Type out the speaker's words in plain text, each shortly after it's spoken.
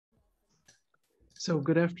So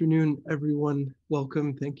good afternoon, everyone.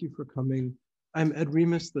 Welcome. Thank you for coming. I'm Ed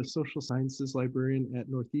Remus, the Social Sciences Librarian at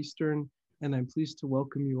Northeastern, and I'm pleased to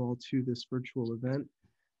welcome you all to this virtual event.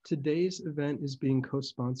 Today's event is being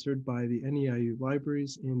co-sponsored by the NEIU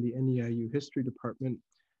Libraries and the NEIU History Department.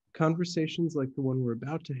 Conversations like the one we're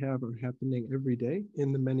about to have are happening every day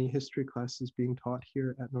in the many history classes being taught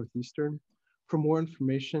here at Northeastern. For more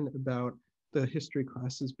information about the history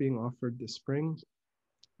classes being offered this spring,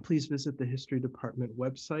 please visit the History Department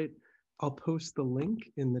website. I'll post the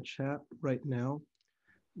link in the chat right now.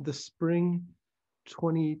 The spring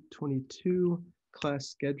 2022 class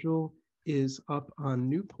schedule is up on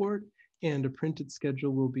Newport, and a printed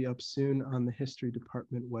schedule will be up soon on the History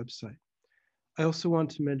Department website. I also want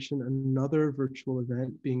to mention another virtual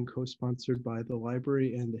event being co-sponsored by the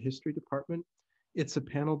library and the History Department. It's a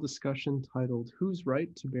panel discussion titled "Whose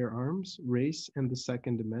Right to Bear Arms? Race and the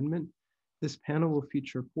Second Amendment." This panel will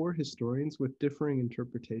feature 4 historians with differing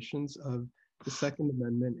interpretations of the Second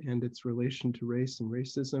Amendment and its relation to race and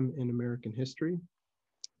racism in American history.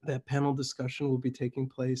 That panel discussion will be taking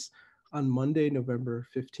place on Monday, November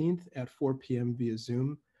 15th at 4 p.m. via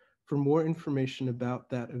Zoom. For more information about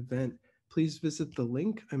that event, please visit the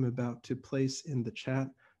link I'm about to place in the chat.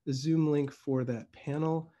 The Zoom link for that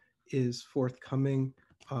panel is forthcoming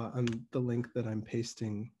on the link that I'm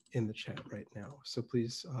pasting in the chat right now. So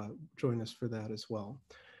please join us for that as well.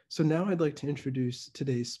 So now I'd like to introduce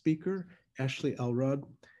today's speaker, Ashley Elrod.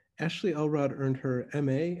 Ashley Elrod earned her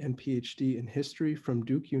MA and PhD in history from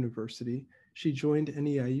Duke University. She joined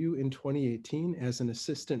NEIU in 2018 as an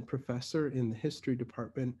assistant professor in the history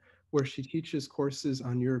department, where she teaches courses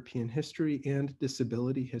on European history and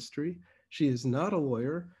disability history. She is not a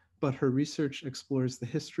lawyer, but her research explores the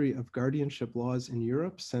history of guardianship laws in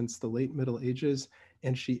Europe since the late Middle Ages,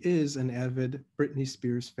 and she is an avid Britney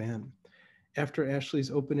Spears fan. After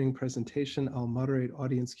Ashley's opening presentation, I'll moderate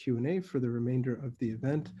audience Q&A for the remainder of the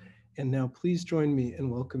event. And now please join me in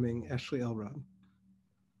welcoming Ashley Elrod.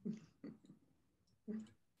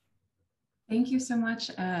 Thank you so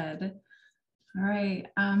much, Ed. All right,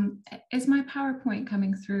 is my PowerPoint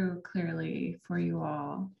coming through clearly for you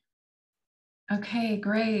all? Okay,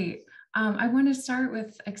 great. I want to start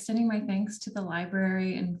with extending my thanks to the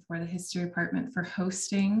library and for the history department for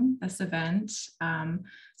hosting this event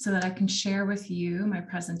so that I can share with you my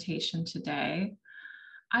presentation today.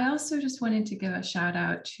 I also just wanted to give a shout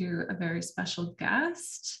out to a very special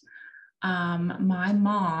guest, my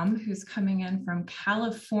mom, who's coming in from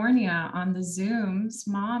California on the Zooms.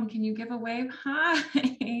 Mom, can you give a wave? Hi.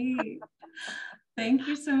 Thank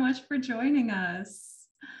you so much for joining us.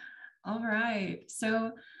 All right,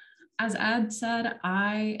 so as Ed said,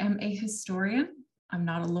 I am a historian. I'm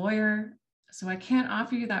not a lawyer, so I can't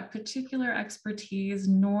offer you that particular expertise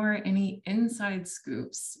nor any inside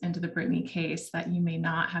scoops into the Britney case that you may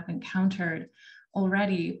not have encountered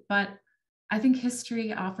already, but I think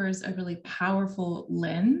history offers a really powerful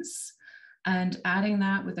lens, and adding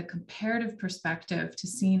that with a comparative perspective to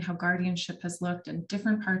seeing how guardianship has looked in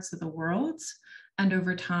different parts of the world and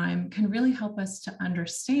over time can really help us to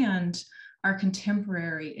understand our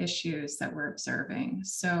contemporary issues that we're observing.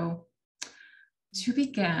 So to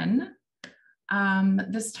begin,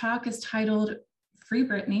 this talk is titled Free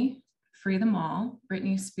Britney, Free Them All,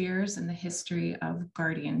 Britney Spears and the History of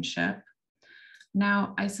Guardianship.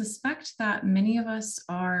 Now, I suspect that many of us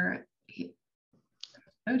are,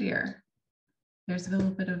 oh dear, there's a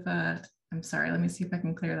little bit of a, I'm sorry, let me see if I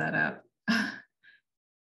can clear that up.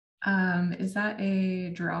 Is that a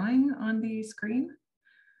drawing on the screen?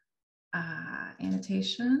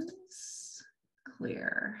 Annotations,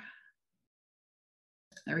 clear.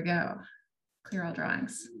 There we go, clear all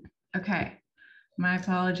drawings. Okay, my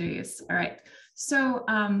apologies. All right, so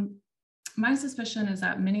my suspicion is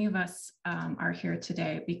that many of us are here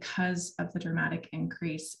today because of the dramatic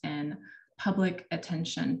increase in public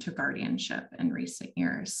attention to guardianship in recent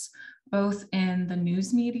years, both in the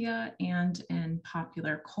news media and in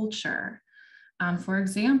popular culture. For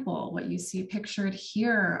example, what you see pictured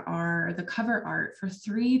here are the cover art for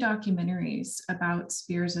 3 documentaries about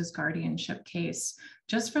Spears's guardianship case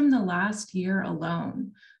just from the last year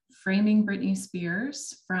alone: Framing Britney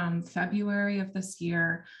Spears from February of this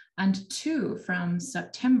year, and 2 from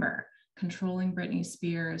September, Controlling Britney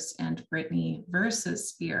Spears and Britney versus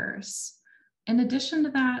Spears. In addition to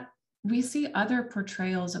that, we see other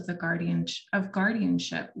portrayals of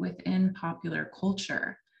guardianship within popular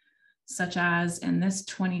culture, such as in this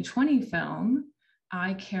 2020 film,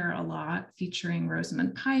 I Care a Lot, featuring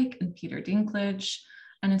Rosamund Pike and Peter Dinklage.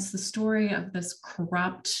 And it's the story of this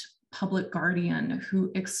corrupt public guardian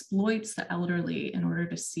who exploits the elderly in order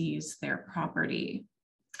to seize their property.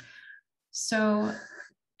 So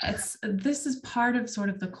this is part of sort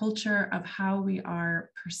of the culture of how we are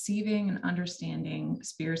perceiving and understanding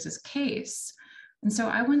Spears's case. And so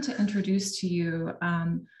I want to introduce to you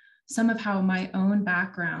some of how my own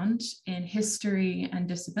background in history and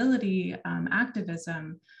disability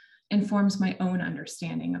activism informs my own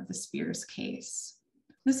understanding of the Spears case.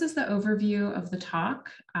 This is the overview of the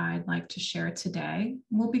talk I'd like to share today.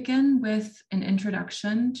 We'll begin with an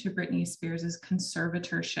introduction to Britney Spears's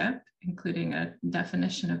conservatorship, including a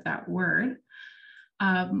definition of that word.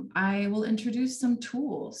 I will introduce some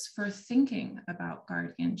tools for thinking about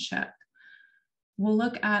guardianship. We'll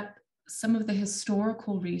look at some of the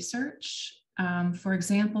historical research for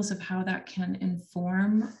examples of how that can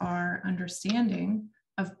inform our understanding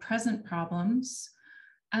of present problems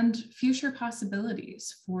and future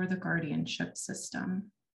possibilities for the guardianship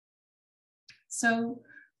system. So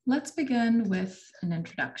let's begin with an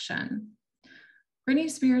introduction. Britney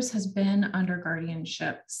Spears has been under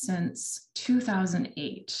guardianship since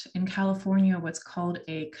 2008. In California, what's called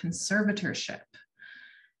a conservatorship.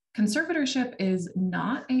 Conservatorship is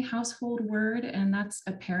not a household word, and that's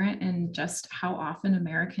apparent in just how often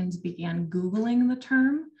Americans began Googling the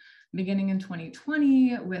term, beginning in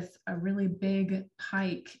 2020 with a really big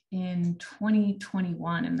hike in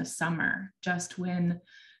 2021 in the summer, just when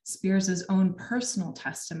Spears's own personal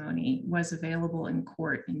testimony was available in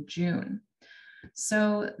court in June.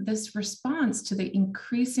 So this response to the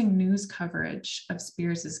increasing news coverage of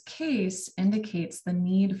Spears's case indicates the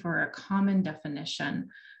need for a common definition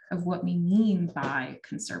of what we mean by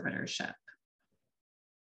conservatorship.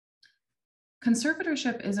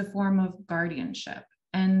 Conservatorship is a form of guardianship,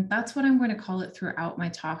 and that's what I'm going to call it throughout my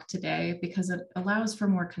talk today because it allows for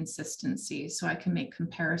more consistency so I can make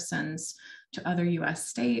comparisons to other US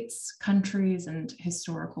states, countries, and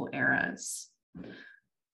historical eras.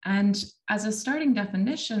 And as a starting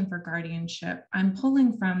definition for guardianship, I'm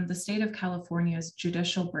pulling from the state of California's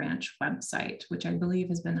judicial branch website, which I believe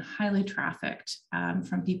has been highly trafficked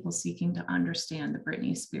from people seeking to understand the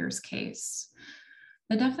Britney Spears case.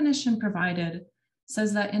 The definition provided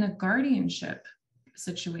says that in a guardianship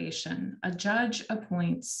situation, a judge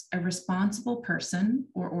appoints a responsible person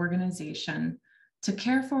or organization to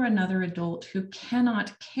care for another adult who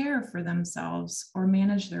cannot care for themselves or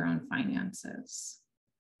manage their own finances.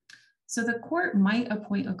 So the court might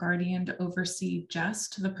appoint a guardian to oversee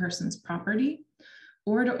just the person's property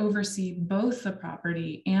or to oversee both the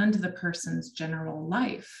property and the person's general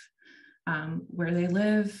life, where they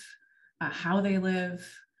live, how they live,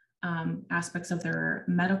 aspects of their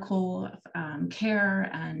medical care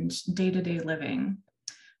and day-to-day living.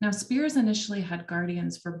 Now, Spears initially had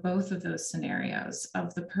guardians for both of those scenarios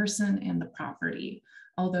of the person and the property,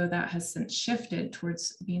 although that has since shifted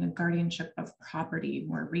towards being a guardianship of property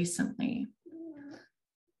more recently.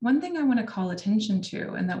 One thing I want to call attention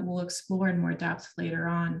to, and that we'll explore in more depth later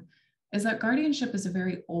on, is that guardianship is a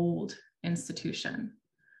very old institution.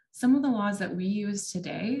 Some of the laws that we use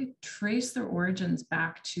today trace their origins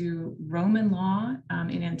back to Roman law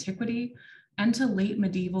in antiquity and to late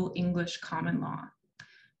medieval English common law.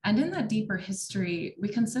 And in that deeper history, we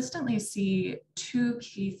consistently see two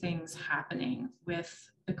key things happening with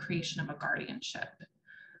the creation of a guardianship.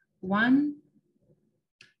 One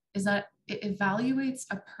is that it evaluates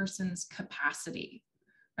a person's capacity,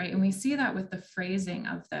 right? And we see that with the phrasing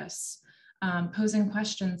of this, posing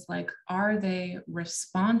questions like, are they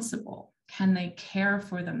responsible? Can they care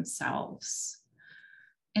for themselves?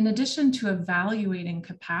 In addition to evaluating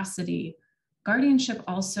capacity, guardianship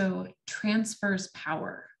also transfers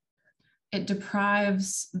power. It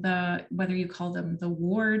deprives whether you call them the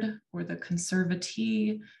ward or the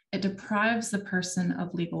conservatee, it deprives the person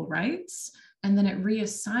of legal rights, and then it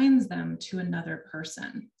reassigns them to another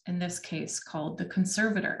person, in this case called the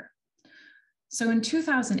conservator. So in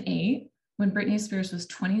 2008, when Britney Spears was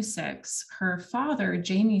 26, her father,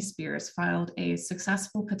 Jamie Spears, filed a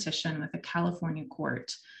successful petition with a California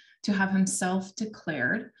court to have himself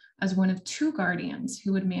declared as one of two guardians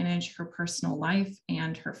who would manage her personal life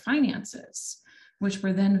and her finances, which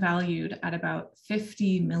were then valued at about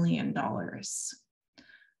 $50 million.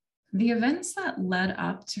 The events that led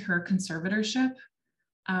up to her conservatorship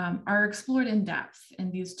are explored in depth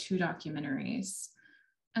in these two documentaries.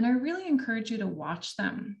 And I really encourage you to watch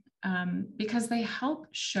them because they help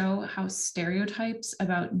show how stereotypes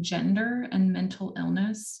about gender and mental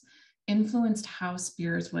illness influenced how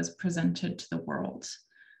Spears was presented to the world.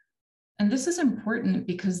 And this is important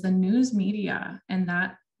because the news media and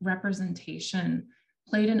that representation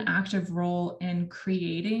played an active role in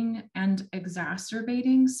creating and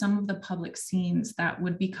exacerbating some of the public scenes that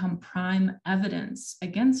would become prime evidence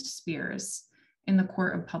against Spears in the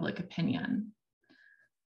court of public opinion.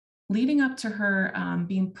 Leading up to her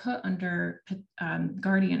being put under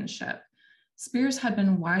guardianship, Spears had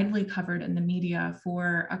been widely covered in the media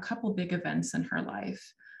for a couple big events in her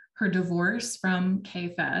life. Her divorce from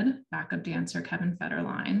K-Fed, backup dancer Kevin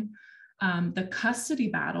Federline, the custody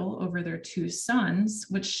battle over their two sons,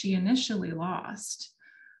 which she initially lost,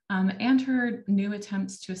 and her new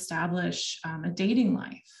attempts to establish a dating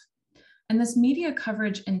life. And this media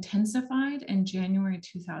coverage intensified in January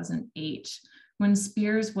 2008, when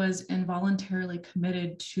Spears was involuntarily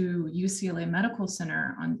committed to UCLA Medical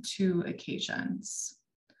Center on 2 occasions.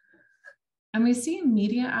 And we see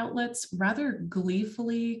media outlets rather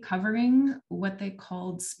gleefully covering what they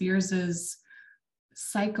called Spears's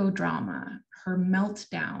psychodrama, her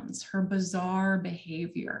meltdowns, her bizarre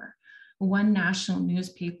behavior. One national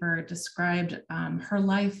newspaper described her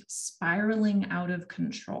life spiraling out of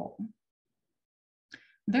control.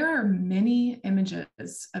 There are many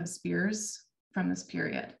images of Spears from this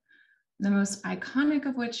period. The most iconic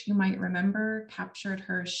of which you might remember captured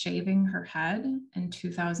her shaving her head in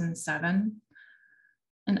 2007.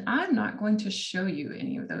 And I'm not going to show you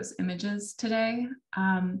any of those images today.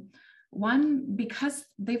 One, because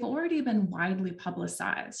they've already been widely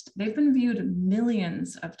publicized. They've been viewed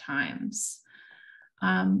millions of times.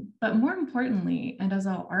 But more importantly, and as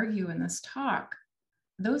I'll argue in this talk,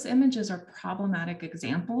 those images are problematic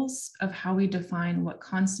examples of how we define what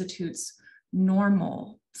constitutes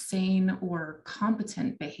normal, sane, or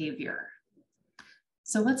competent behavior.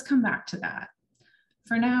 So let's come back to that.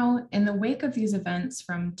 For now, in the wake of these events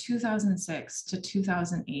from 2006 to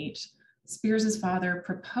 2008, Spears's father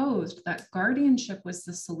proposed that guardianship was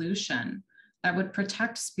the solution that would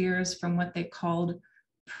protect Spears from what they called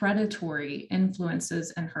predatory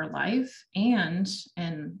influences in her life, and,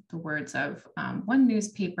 in the words of one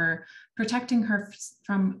newspaper, protecting her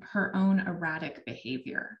from her own erratic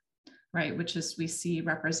behavior, right? Which is we see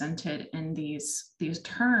represented in these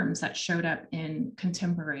terms that showed up in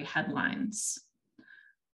contemporary headlines.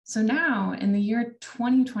 So now in the year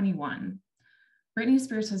 2021, Britney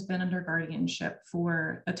Spears has been under guardianship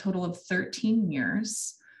for a total of 13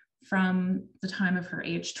 years, from the time of her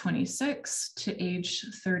age 26 to age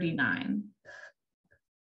 39.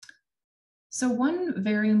 So one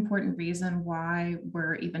very important reason why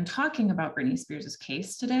we're even talking about Britney Spears'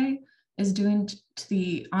 case today is due to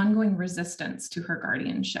the ongoing resistance to her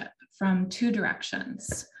guardianship from 2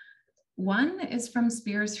 directions. One is from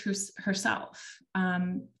Spears herself.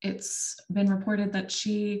 It's been reported that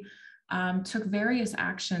she took various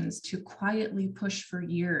actions to quietly push for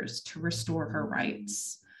years to restore her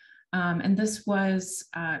rights. And this was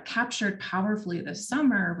captured powerfully this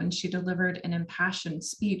summer when she delivered an impassioned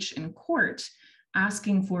speech in court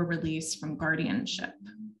asking for release from guardianship.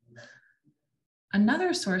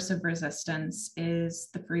 Another source of resistance is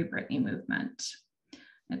the Free Britney movement.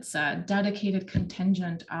 It's a dedicated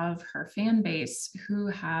contingent of her fan base who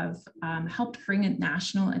have helped bring in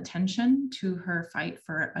national attention to her fight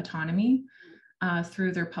for autonomy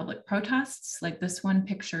through their public protests, like this one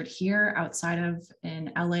pictured here outside of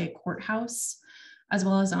an LA courthouse, as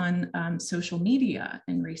well as on social media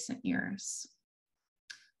in recent years.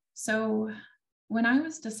 So when I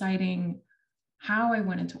was deciding how I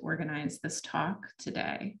wanted to organize this talk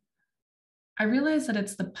today, I realized that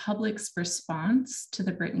it's the public's response to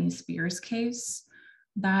the Britney Spears case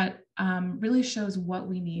that really shows what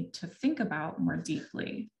we need to think about more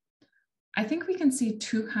deeply. I think we can see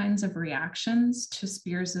 2 kinds of reactions to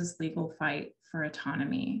Spears's legal fight for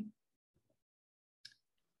autonomy.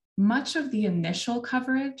 Much of the initial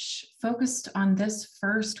coverage focused on this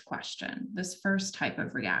first question, this first type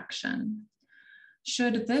of reaction.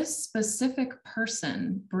 Should this specific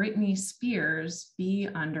person, Britney Spears, be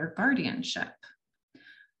under guardianship?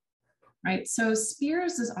 Right, so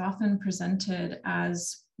Spears is often presented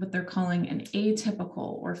as what they're calling an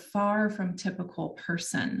atypical or far from typical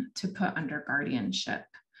person to put under guardianship.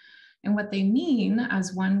 And what they mean,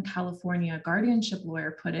 as one California guardianship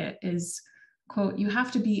lawyer put it, is, quote, you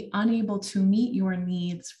have to be unable to meet your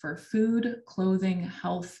needs for food, clothing,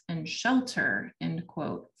 health, and shelter, end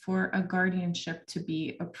quote, for a guardianship to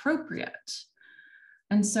be appropriate.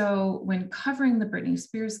 And so when covering the Britney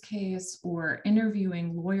Spears case or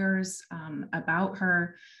interviewing lawyers about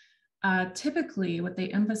her, typically what they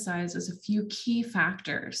emphasize is a few key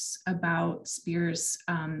factors about Spears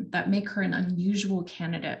that make her an unusual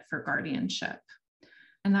candidate for guardianship.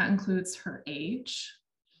 And that includes her age.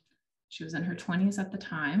 She was in her 20s at the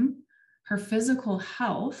time, her physical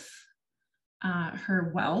health,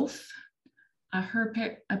 her wealth, her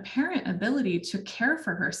apparent ability to care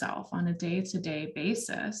for herself on a day-to-day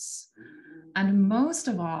basis, And most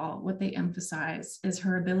of all, what they emphasize is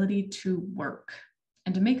her ability to work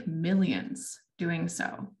and to make millions doing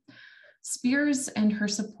so. Spears and her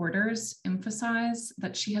supporters emphasize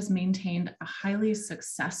that she has maintained a highly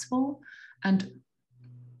successful and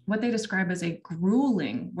what they describe as a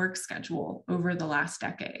grueling work schedule over the last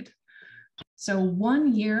decade. So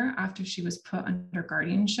 1 year after she was put under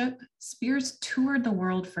guardianship, Spears toured the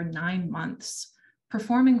world for 9 months,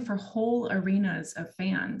 performing for whole arenas of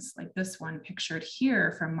fans, like this one pictured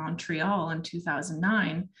here from Montreal in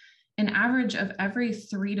 2009, an average of every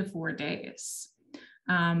 3 to 4 days.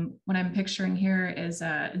 What I'm picturing here is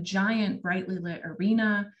a giant brightly lit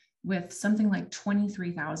arena with something like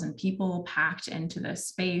 23,000 people packed into this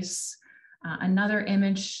space. Another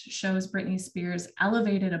image shows Britney Spears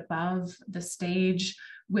elevated above the stage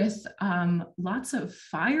with lots of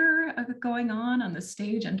fire going on the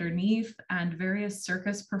stage underneath, and various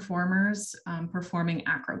circus performers performing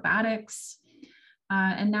acrobatics.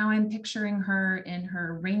 And now I'm picturing her in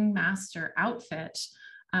her ringmaster outfit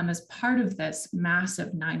as part of this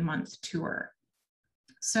massive 9-month tour.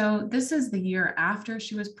 So this is the year after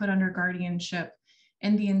she was put under guardianship.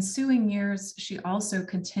 In the ensuing years, she also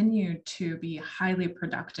continued to be highly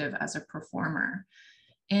productive as a performer.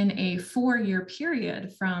 In a 4-year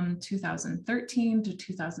period from 2013 to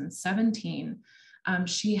 2017,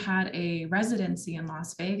 she had a residency in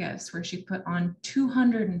Las Vegas where she put on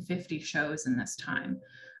 250 shows in this time,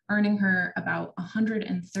 earning her about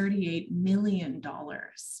 $138 million.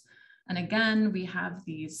 And again, we have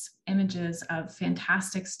these images of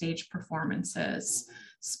fantastic stage performances,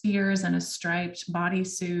 Spears in a striped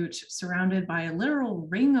bodysuit surrounded by a literal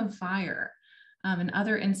ring of fire. In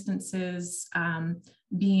other instances,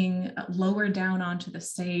 being lowered down onto the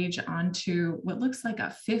stage, onto what looks like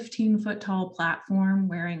a 15-foot tall platform,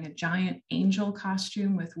 wearing a giant angel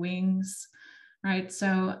costume with wings, right?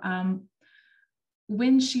 So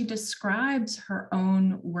when she describes her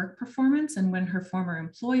own work performance, and when her former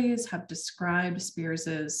employees have described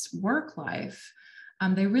Spears's work life,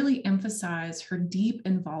 they really emphasize her deep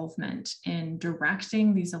involvement in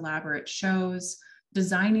directing these elaborate shows,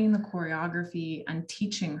 designing the choreography, and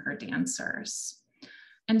teaching her dancers.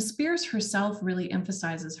 And Spears herself really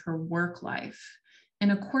emphasizes her work life.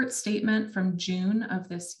 In a court statement from June of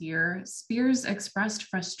this year, Spears expressed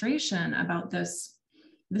frustration about this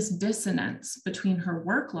dissonance between her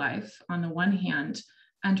work life on the one hand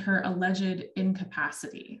and her alleged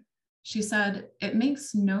incapacity. She said, "It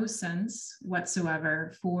makes no sense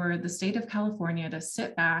whatsoever for the state of California to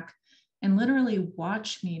sit back and literally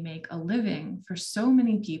watch me make a living for so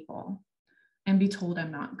many people and be told I'm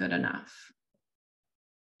not good enough."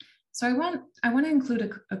 So I want to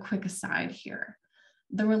include a quick aside here.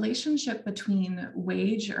 The relationship between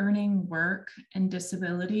wage earning work and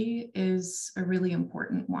disability is a really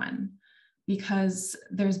important one, because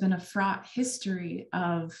there's been a fraught history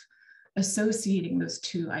of associating those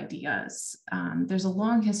two ideas. There's a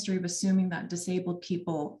long history of assuming that disabled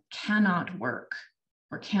people cannot work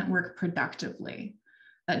or can't work productively,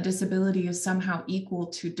 that disability is somehow equal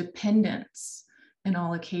to dependence in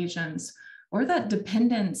all occasions, or that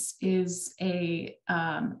dependence is a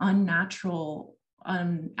unnatural,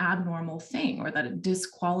 abnormal thing, or that it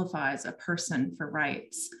disqualifies a person for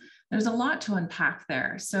rights. There's a lot to unpack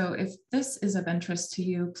there. So if this is of interest to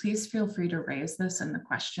you, please feel free to raise this in the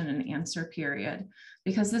question and answer period,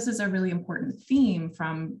 because this is a really important theme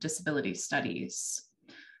from disability studies.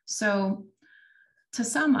 So to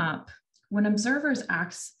sum up, when observers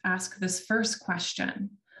ask this first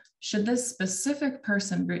question, should this specific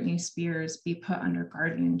person, Britney Spears, be put under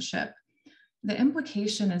guardianship? The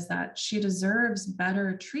implication is that she deserves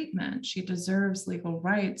better treatment. She deserves legal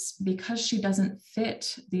rights because she doesn't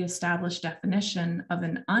fit the established definition of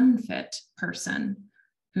an unfit person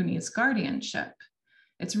who needs guardianship.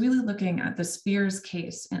 It's really looking at the Spears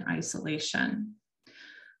case in isolation.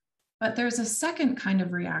 But there's a second kind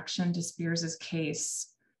of reaction to Spears's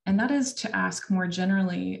case, and that is to ask more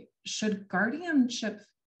generally, should guardianship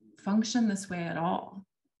function this way at all?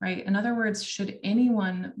 Right? In other words, should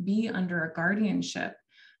anyone be under a guardianship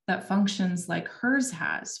that functions like hers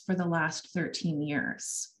has for the last 13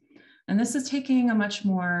 years? And this is taking a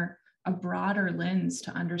broader lens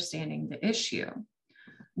to understanding the issue.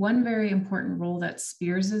 One very important role that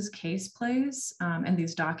Spears's case plays in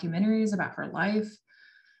these documentaries about her life,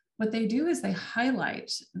 what they do is they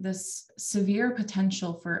highlight this severe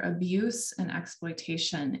potential for abuse and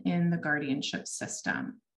exploitation in the guardianship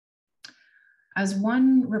system. As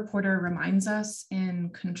one reporter reminds us in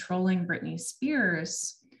Controlling Britney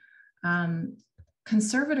Spears,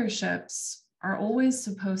 conservatorships are always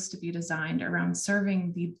supposed to be designed around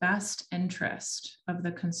serving the best interest of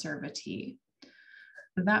the conservatee.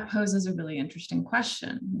 But that poses a really interesting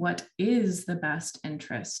question. What is the best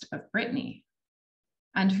interest of Britney?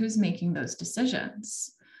 And who's making those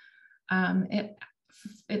decisions?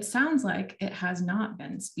 It sounds like it has not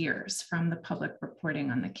been Spears from the public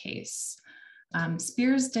reporting on the case.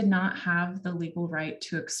 Spears did not have the legal right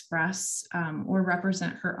to express or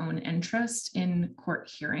represent her own interest in court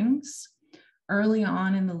hearings. Early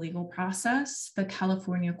on in the legal process, the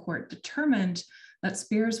California court determined that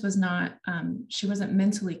Spears was not, she wasn't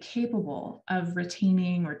mentally capable of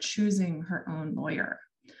retaining or choosing her own lawyer.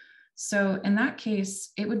 So in that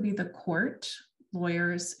case, it would be the court,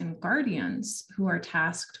 lawyers, and guardians who are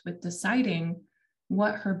tasked with deciding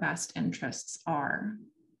what her best interests are.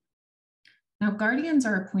 Now, guardians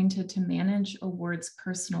are appointed to manage a ward's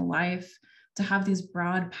personal life, to have these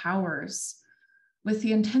broad powers, with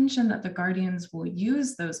the intention that the guardians will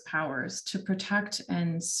use those powers to protect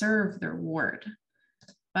and serve their ward.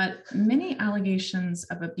 But many allegations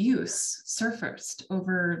of abuse surfaced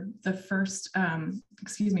over the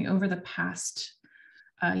past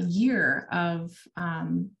year of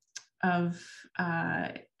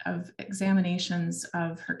examinations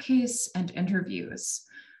of her case and interviews.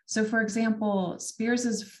 So, for example,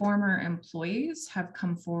 Spears's former employees have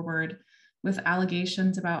come forward with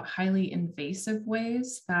allegations about highly invasive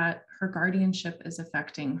ways that her guardianship is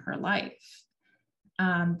affecting her life.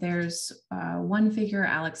 There's one figure,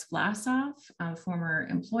 Alex Vlasov, a former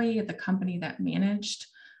employee at the company that managed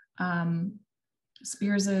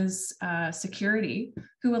Spears's security,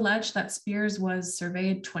 who alleged that Spears was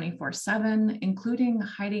surveyed 24/7, including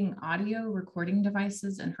hiding audio recording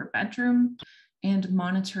devices in her bedroom and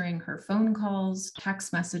monitoring her phone calls,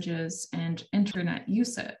 text messages, and internet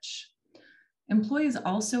usage. Employees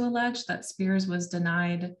also alleged that Spears was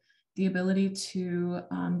denied the ability to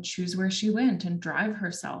choose where she went and drive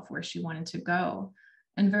herself where she wanted to go.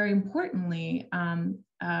 And very importantly,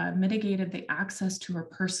 mitigated the access to her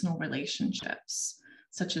personal relationships,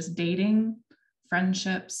 such as dating,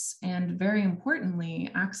 friendships, and very importantly,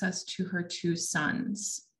 access to her 2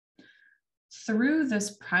 sons. Through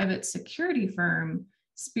this private security firm,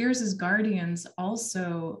 Spears's guardians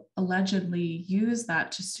also allegedly used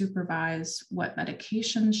that to supervise what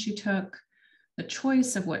medications she took, the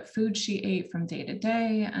choice of what food she ate from day to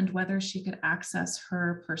day, and whether she could access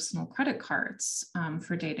her personal credit cards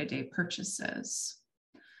for day-to-day purchases.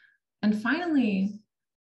 And finally,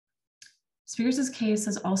 Spears's case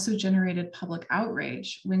has also generated public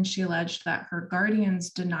outrage when she alleged that her guardians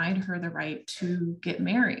denied her the right to get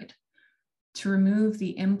married, to remove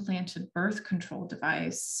the implanted birth control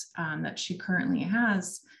device that she currently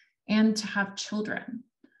has, and to have children.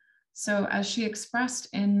 So as she expressed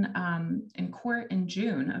in court in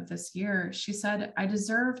June of this year, she said, "I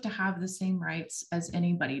deserve to have the same rights as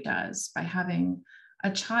anybody does by having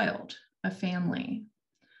a child, a family."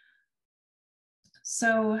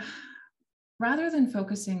 So rather than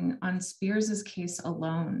focusing on Spears's case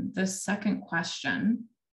alone, this second question,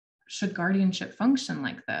 should guardianship function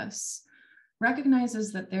like this,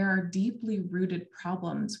 recognizes that there are deeply rooted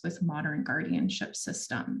problems with modern guardianship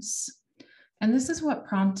systems. And this is what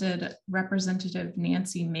prompted Representative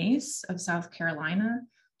Nancy Mace of South Carolina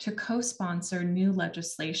to co-sponsor new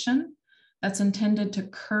legislation that's intended to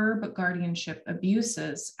curb guardianship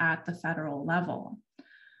abuses at the federal level.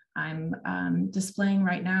 I'm displaying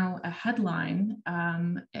right now a headline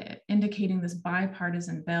indicating this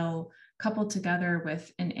bipartisan bill coupled together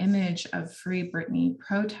with an image of Free Britney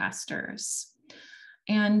protesters.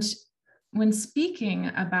 And when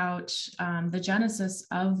speaking about the genesis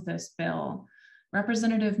of this bill,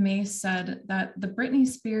 Representative Mace said that the Britney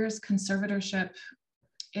Spears conservatorship,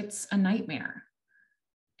 it's a nightmare.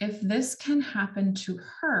 If this can happen to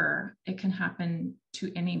her, it can happen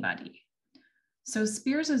to anybody. So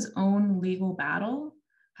Spears's own legal battle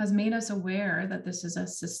has made us aware that this is a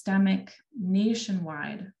systemic,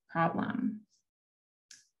 nationwide problem.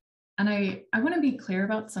 And I want to be clear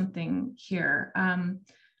about something here.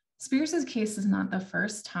 Spears's case is not the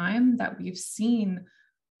first time that we've seen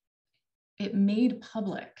it made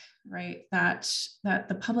public, right? That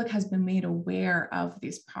the public has been made aware of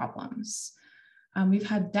these problems. We've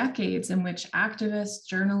had decades in which activists,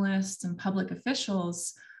 journalists, and public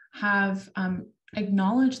officials have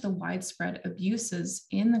acknowledged the widespread abuses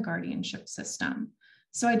in the guardianship system.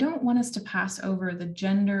 So I don't want us to pass over the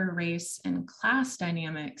gender, race, and class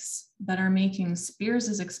dynamics that are making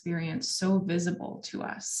Spears's experience so visible to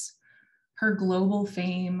us. Her global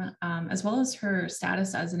fame, as well as her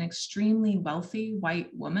status as an extremely wealthy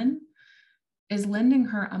white woman, is lending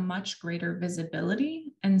her a much greater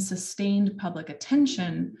visibility and sustained public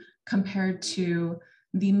attention compared to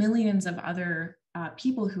the millions of other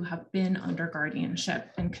people who have been under guardianship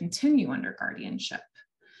and continue under guardianship.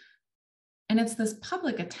 And it's this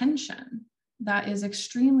public attention that is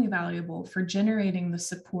extremely valuable for generating the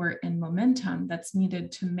support and momentum that's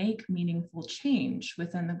needed to make meaningful change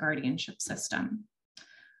within the guardianship system.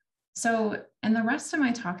 So in the rest of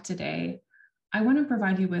my talk today, I want to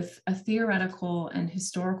provide you with a theoretical and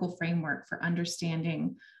historical framework for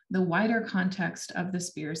understanding the wider context of the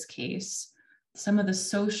Spears case, some of the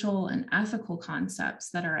social and ethical concepts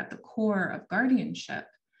that are at the core of guardianship,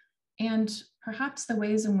 and perhaps the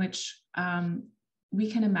ways in which we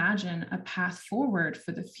can imagine a path forward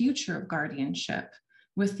for the future of guardianship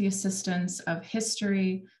with the assistance of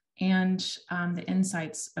history and the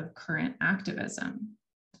insights of current activism.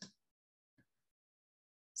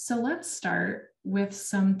 So let's start with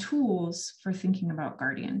some tools for thinking about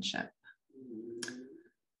guardianship.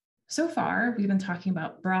 So far, we've been talking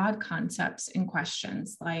about broad concepts and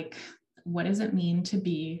questions like, what does it mean to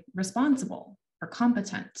be responsible or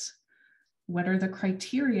competent? What are the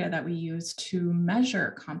criteria that we use to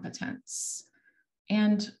measure competence?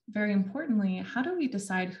 And very importantly, how do we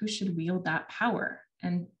decide who should wield that power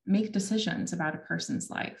and make decisions about a person's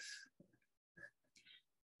life?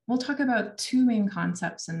 We'll talk about two main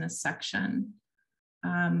concepts in this section,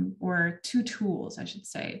 or two tools, I should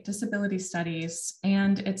say, disability studies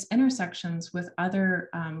and its intersections with other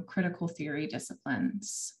critical theory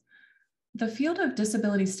disciplines. The field of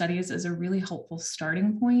disability studies is a really helpful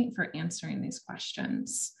starting point for answering these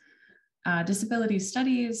questions. Disability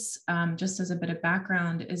studies, just as a bit of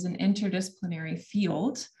background, is an interdisciplinary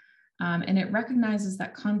field, and it recognizes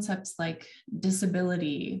that concepts like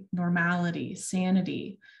disability, normality,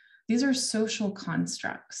 sanity, these are social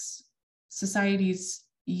constructs. Societies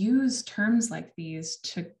use terms like these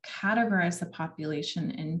to categorize the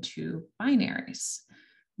population into binaries.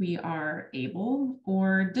 We are able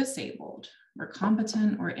or disabled, we're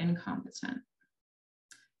competent or incompetent.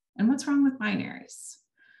 And what's wrong with binaries?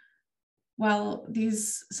 Well,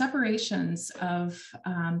 these separations of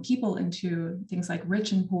people into things like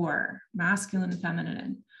rich and poor, masculine and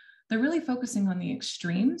feminine, they're really focusing on the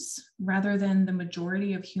extremes rather than the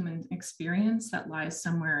majority of human experience that lies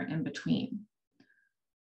somewhere in between.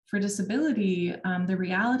 For disability, the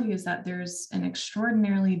reality is that there's an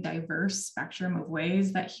extraordinarily diverse spectrum of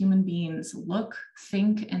ways that human beings look,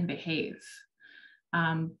 think, and behave.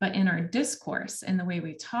 But in our discourse, in the way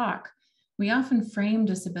we talk, we often frame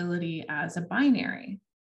disability as a binary.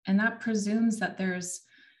 And that presumes that there's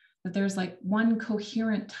like one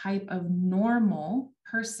coherent type of normal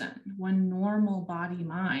person, one normal body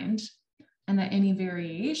mind, and that any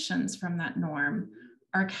variations from that norm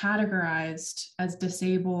are categorized as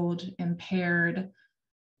disabled, impaired,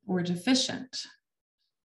 or deficient.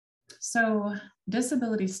 So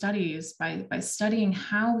disability studies, by studying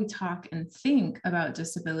how we talk and think about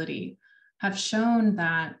disability, have shown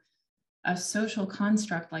that a social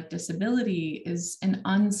construct like disability is an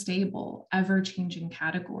unstable, ever-changing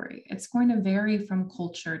category. It's going to vary from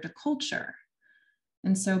culture to culture.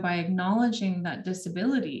 And so by acknowledging that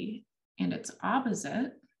disability and its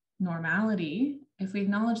opposite, normality, if we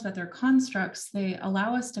acknowledge that they're constructs, they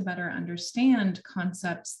allow us to better understand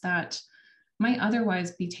concepts that might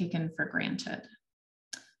otherwise be taken for granted.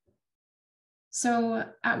 So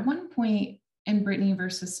at one point in Britney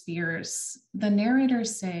versus Spears, the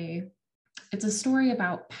narrators say, it's a story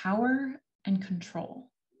about power and control.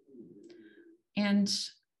 And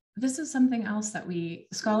this is something else that we,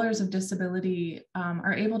 scholars of disability,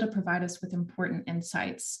 are able to provide us with important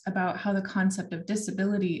insights about how the concept of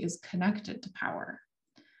disability is connected to power.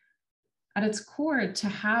 At its core, to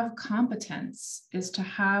have competence is to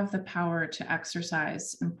have the power to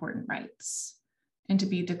exercise important rights. And to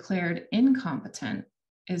be declared incompetent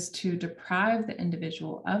is to deprive the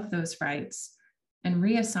individual of those rights and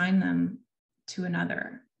reassign them to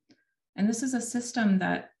another. And this is a system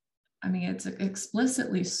that, I mean, it's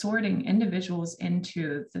explicitly sorting individuals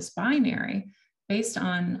into this binary based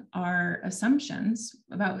on our assumptions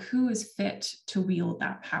about who is fit to wield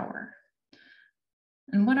that power.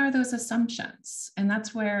 And what are those assumptions? And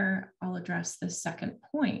that's where I'll address this second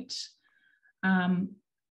point.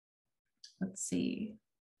 Let's see.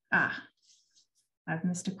 I've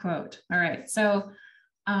missed a quote. All right. So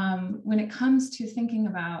when it comes to thinking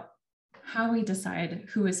about how we decide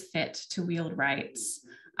who is fit to wield rights,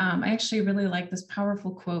 I actually really like this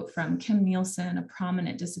powerful quote from Kim Nielsen, a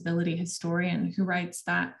prominent disability historian, who writes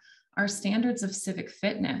that our standards of civic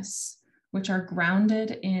fitness, which are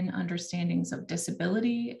grounded in understandings of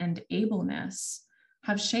disability and ableness,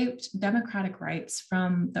 have shaped democratic rights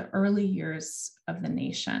from the early years of the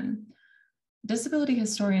nation. Disability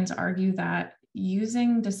historians argue that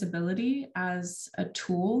using disability as a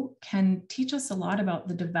tool can teach us a lot about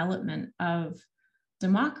the development of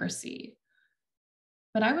democracy.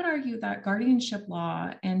 But I would argue that guardianship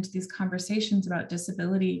law and these conversations about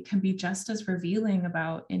disability can be just as revealing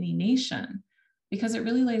about any nation, because it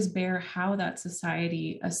really lays bare how that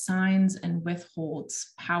society assigns and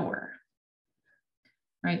withholds power.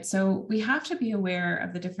 Right, so we have to be aware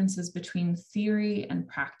of the differences between theory and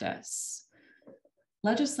practice.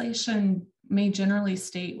 Legislation may generally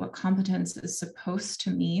state what competence is supposed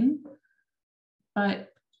to mean, but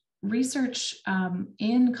research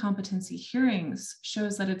in competency hearings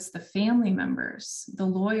shows that it's the family members, the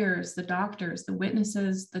lawyers, the doctors, the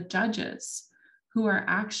witnesses, the judges who are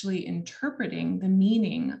actually interpreting the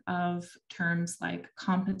meaning of terms like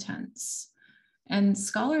competence. And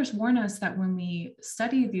scholars warn us that when we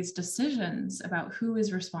study these decisions about who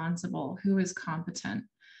is responsible, who is competent,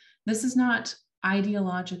 this is not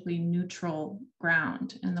ideologically neutral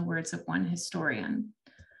ground, in the words of one historian.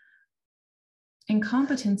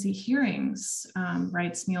 Incompetency hearings,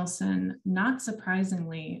 writes Nielsen, not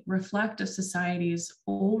surprisingly, reflect a society's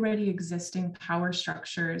already existing power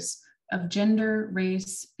structures of gender,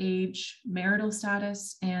 race, age, marital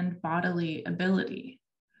status, and bodily ability,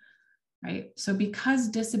 right? So because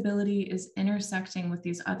disability is intersecting with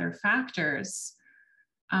these other factors,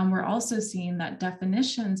 we're also seeing that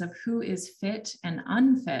definitions of who is fit and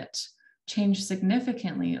unfit change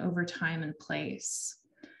significantly over time and place.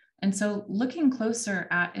 And so looking closer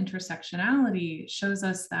at intersectionality shows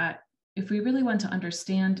us that if we really want to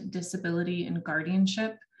understand disability and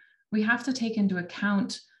guardianship, we have to take into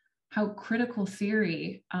account how critical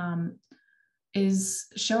theory is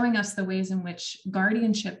showing us the ways in which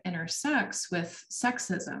guardianship intersects with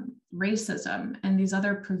sexism, racism, and these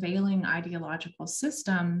other prevailing ideological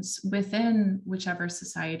systems within whichever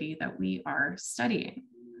society that we are studying.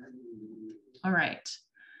 All right.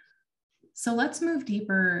 So let's move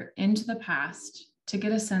deeper into the past to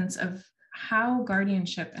get a sense of how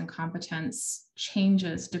guardianship and competence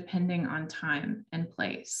changes depending on time and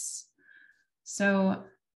place. So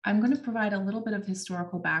I'm going to provide a little bit of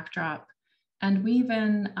historical backdrop and weave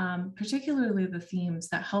in particularly the themes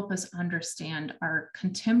that help us understand our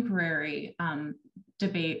contemporary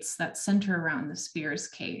debates that center around the Spears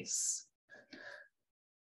case.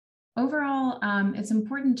 Overall, it's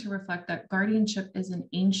important to reflect that guardianship is an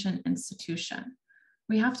ancient institution.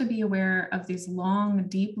 We have to be aware of these long,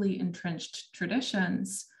 deeply entrenched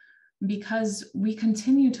traditions because we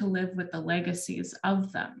continue to live with the legacies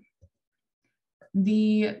of them.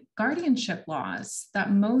 The guardianship laws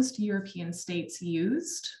that most European states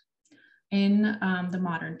used in the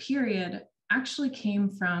modern period actually came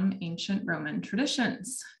from ancient Roman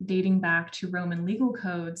traditions, dating back to Roman legal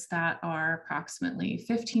codes that are approximately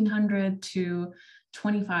 1500 to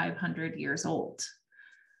 2500 years old.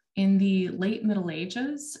 In the late Middle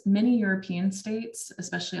Ages, many European states,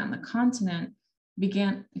 especially on the continent, the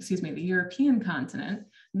European continent,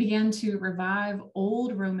 began to revive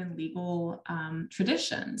old Roman legal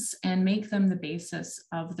traditions and make them the basis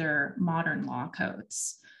of their modern law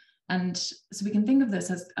codes. And so we can think of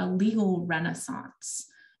this as a legal renaissance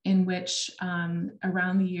in which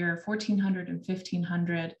around the year 1400 and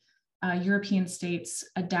 1500, European states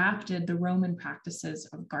adapted the Roman practices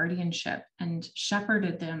of guardianship and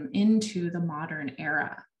shepherded them into the modern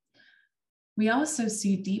era. We also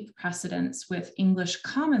see deep precedents with English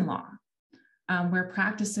common law, where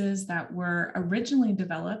practices that were originally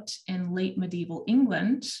developed in late medieval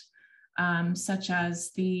England, such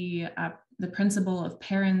as the principle of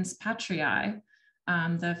parens patriae,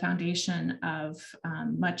 the foundation of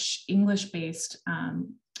much English-based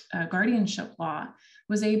guardianship law,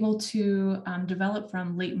 was able to develop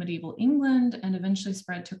from late medieval England and eventually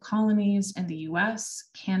spread to colonies in the US,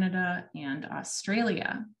 Canada, and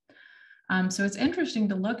Australia. So it's interesting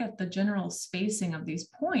to look at the general spacing of these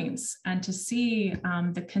points and to see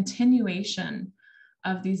the continuation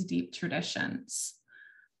of these deep traditions.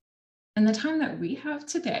 In the time that we have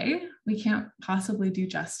today, we can't possibly do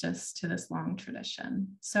justice to this long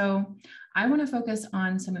tradition. So I want to focus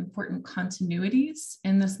on some important continuities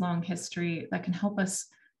in this long history that can help us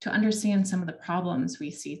to understand some of the problems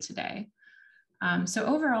we see today. So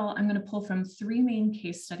overall, I'm going to pull from 3 main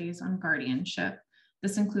case studies on guardianship.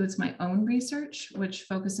 This includes my own research, which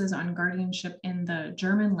focuses on guardianship in the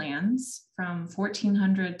German lands from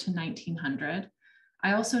 1400 to 1900.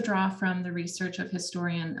 I also draw from the research of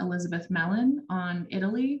historian Elizabeth Mellon on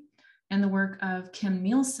Italy and the work of Kim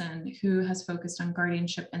Nielsen, who has focused on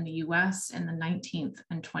guardianship in the US in the 19th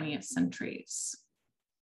and 20th centuries.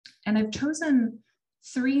 And I've chosen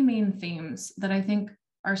three main themes that I think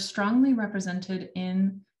are strongly represented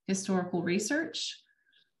in historical research,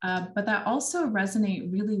 but that also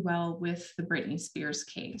resonate really well with the Britney Spears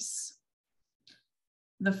case.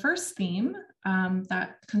 The first theme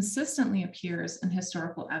that consistently appears in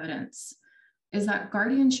historical evidence is that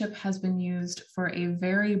guardianship has been used for a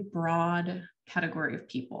very broad category of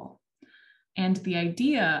people. And the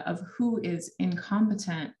idea of who is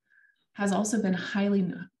incompetent has also been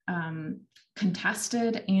highly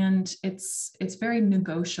contested, and it's very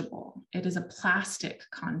negotiable. It is a plastic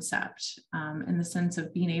concept in the sense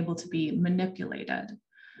of being able to be manipulated.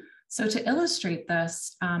 So to illustrate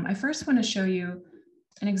this, I first want to show you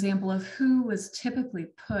an example of who was typically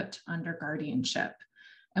put under guardianship.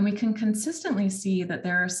 And we can consistently see that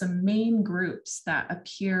there are some main groups that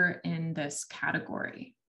appear in this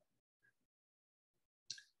category.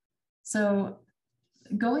 So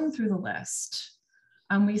going through the list,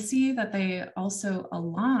 we see that they also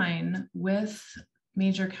align with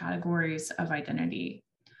major categories of identity.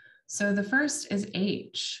 So the first is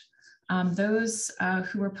age. Those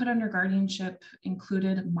who were put under guardianship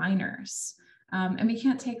included minors. And we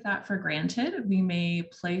can't take that for granted. We may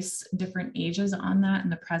place different ages on that in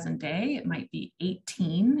the present day. It might be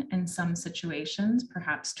 18 in some situations,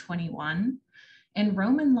 perhaps 21. In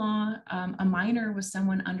Roman law, a minor was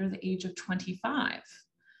someone under the age of 25.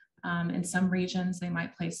 In some regions, they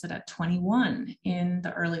might place it at 21 in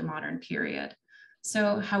the early modern period.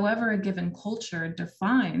 So however a given culture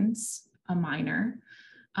defines a minor,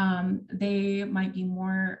 they might be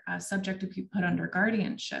more subject to be put under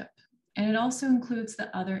guardianship. And it also includes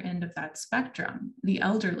the other end of that spectrum, the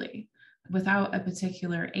elderly, without a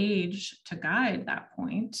particular age to guide that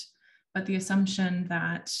point, but the assumption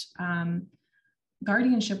that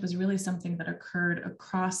guardianship was really something that occurred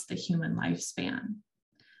across the human lifespan.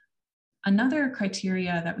 Another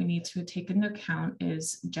criteria that we need to take into account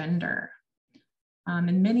is gender.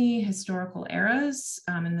 In many historical eras,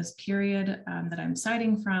 in this period that I'm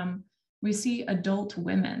citing from, we see adult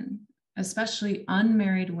women, especially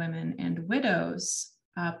unmarried women and widows,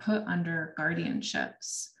 put under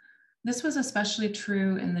guardianships. This was especially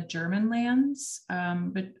true in the German lands,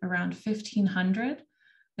 but around 1500,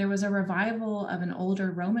 there was a revival of an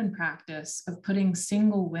older Roman practice of putting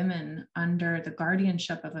single women under the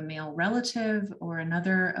guardianship of a male relative or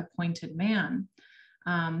another appointed man.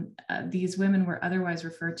 These women were otherwise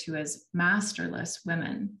referred to as masterless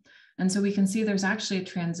women. And so we can see there's actually a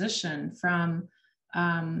transition from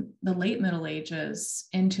the late Middle Ages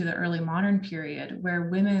into the early modern period where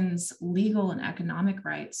women's legal and economic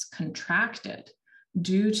rights contracted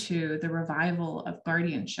due to the revival of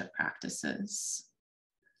guardianship practices.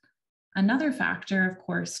 Another factor, of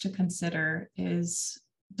course, to consider is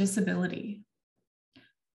disability.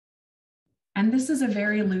 And this is a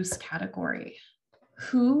very loose category.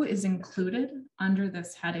 Who is included under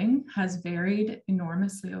this heading has varied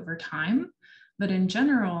enormously over time, but in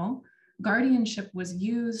general, guardianship was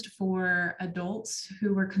used for adults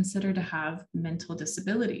who were considered to have mental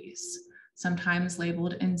disabilities, sometimes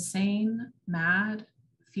labeled insane, mad,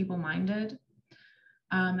 feeble-minded.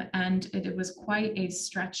 And it was quite a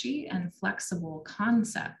stretchy and flexible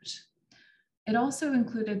concept. It also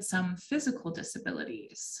included some physical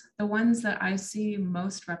disabilities. The ones that I see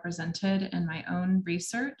most represented in my own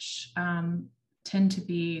research tend to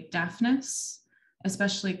be deafness,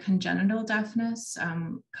 especially congenital deafness,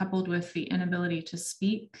 coupled with the inability to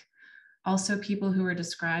speak. Also people who were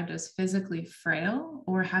described as physically frail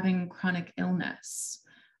or having chronic illness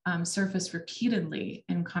surface repeatedly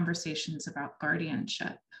in conversations about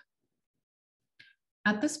guardianship.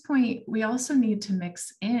 At this point, we also need to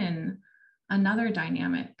mix in another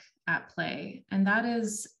dynamic at play, and that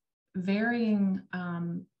is varying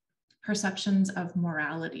perceptions of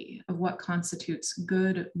morality, of what constitutes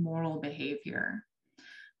good moral behavior.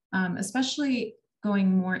 Especially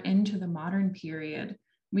going more into the modern period,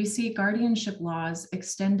 we see guardianship laws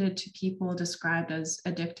extended to people described as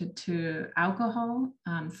addicted to alcohol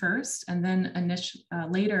first, and then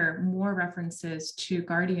later more references to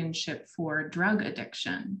guardianship for drug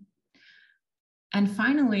addiction. And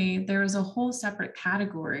finally, there is a whole separate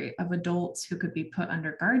category of adults who could be put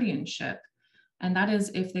under guardianship, and that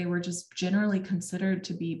is if they were just generally considered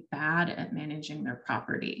to be bad at managing their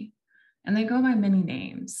property. And they go by many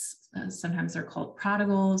names. Sometimes they're called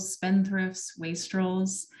prodigals, spendthrifts,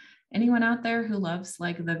 wastrels. Anyone out there who loves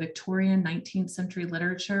like the Victorian 19th century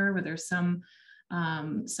literature where there's some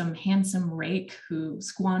handsome rake who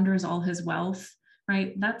squanders all his wealth,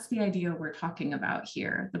 right? That's the idea we're talking about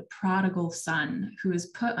here, the prodigal son who is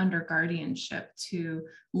put under guardianship to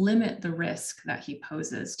limit the risk that he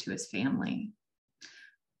poses to his family.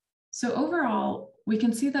 So overall, we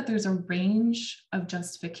can see that there's a range of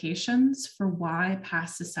justifications for why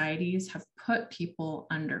past societies have put people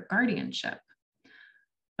under guardianship,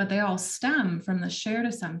 but they all stem from the shared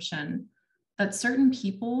assumption that certain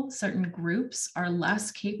people, certain groups are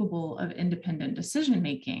less capable of independent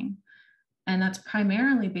decision-making. And that's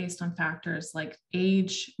primarily based on factors like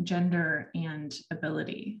age, gender, and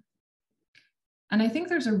ability. And I think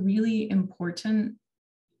there's a really important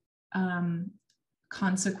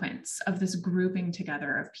consequence of this grouping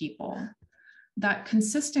together of people. That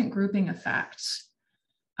consistent grouping effect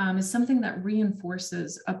is something that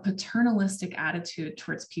reinforces a paternalistic attitude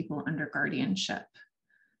towards people under guardianship.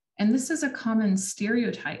 And this is a common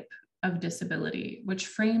stereotype of disability, which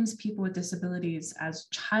frames people with disabilities as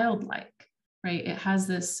childlike, right? It has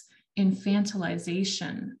this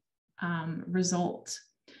infantilization result.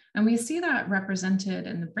 And we see that represented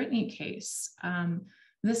in the Britney case.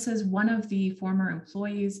 This is one of the former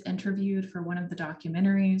employees interviewed for one of the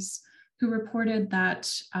documentaries who reported that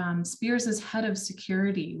Spears's head of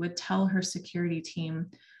security would tell her security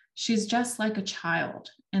team, she's just like a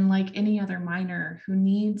child and like any other minor who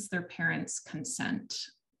needs their parents' consent.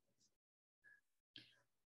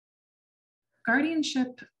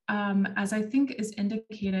 Guardianship, as I think is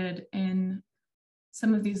indicated in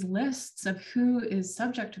some of these lists of who is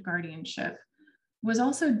subject to guardianship, was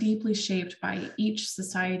also deeply shaped by each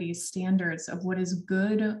society's standards of what is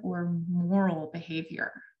good or moral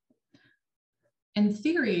behavior. In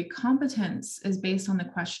theory, competence is based on the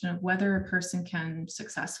question of whether a person can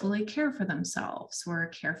successfully care for themselves or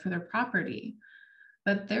care for their property.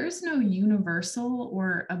 But there's no universal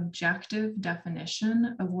or objective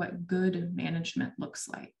definition of what good management looks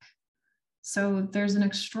like. So there's an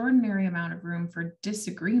extraordinary amount of room for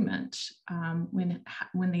disagreement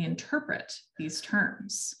when they interpret these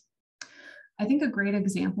terms. I think a great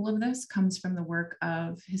example of this comes from the work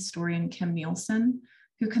of historian Kim Nielsen,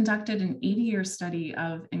 who conducted an 80-year study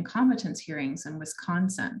of incompetence hearings in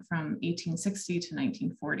Wisconsin from 1860 to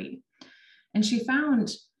 1940. And she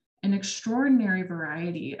found an extraordinary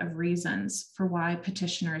variety of reasons for why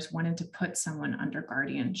petitioners wanted to put someone under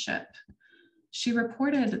guardianship. She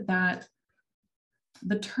reported that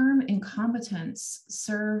the term incompetence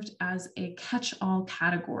served as a catch-all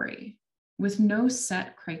category with no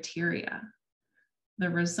set criteria. The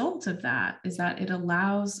result of that is that it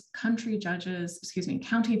allows county judges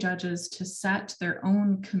to set their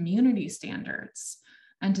own community standards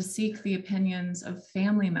and to seek the opinions of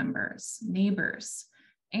family members, neighbors,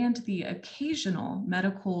 and the occasional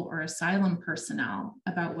medical or asylum personnel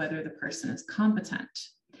about whether the person is competent.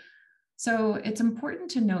 So it's important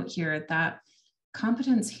to note here that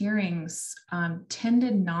competence hearings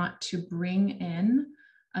tended not to bring in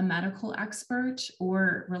a medical expert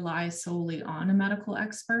or rely solely on a medical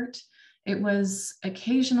expert. It was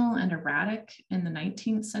occasional and erratic in the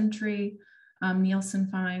 19th century, Nielsen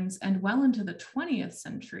finds, and well into the 20th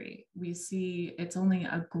century, we see it's only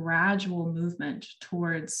a gradual movement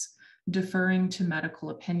towards deferring to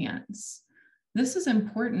medical opinions. This is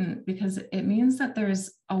important because it means that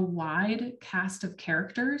there's a wide cast of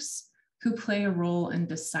characters who play a role in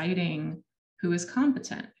deciding who is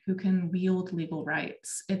competent, who can wield legal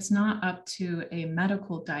rights. It's not up to a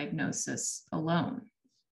medical diagnosis alone.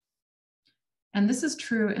 And this is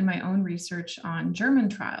true in my own research on German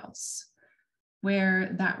trials,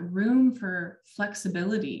 where that room for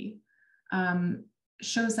flexibility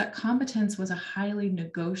shows that competence was a highly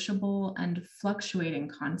negotiable and fluctuating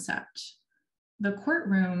concept. The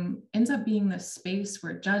courtroom ends up being the space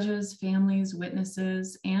where judges, families,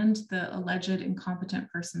 witnesses, and the alleged incompetent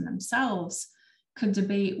person themselves could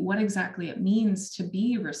debate what exactly it means to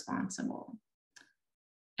be responsible.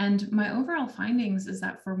 And my overall findings is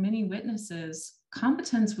that for many witnesses,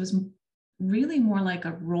 competence was really more like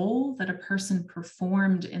a role that a person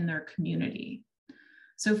performed in their community.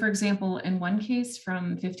 So for example, in one case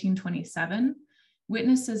from 1527,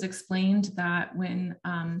 witnesses explained that when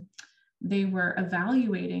they were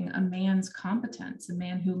evaluating a man's competence, a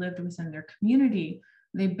man who lived within their community,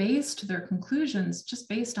 they based their conclusions just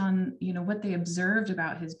based on, what they observed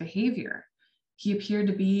about his behavior. He appeared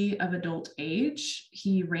to be of adult age.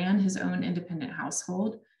 He ran his own independent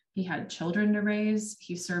household. He had children to raise.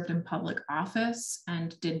 He served in public office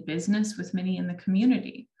and did business with many in the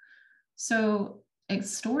community. So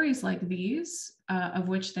stories like these, of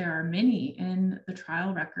which there are many in the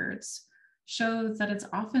trial records, show that it's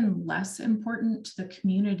often less important to the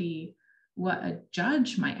community what a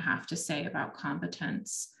judge might have to say about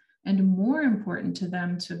competence, and more important to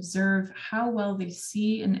them to observe how well they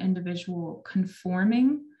see an individual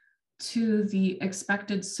conforming to the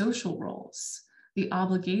expected social roles the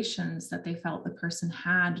obligations that they felt the person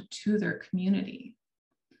had to their community.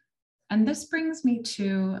 And this brings me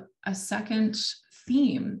to a second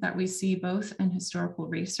theme that we see both in historical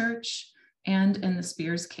research and in the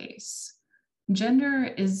Spears case.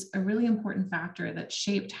 Gender is a really important factor that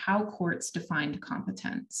shaped how courts defined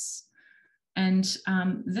competence. And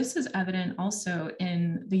this is evident also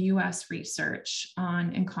in the US research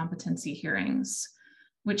on incompetency hearings,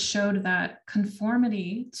 which showed that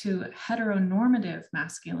conformity to heteronormative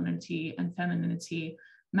masculinity and femininity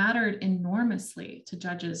mattered enormously to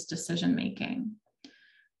judges' decision-making.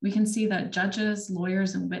 We can see that judges,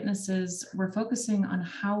 lawyers, and witnesses were focusing on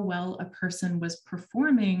how well a person was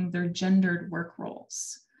performing their gendered work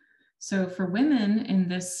roles. So for women in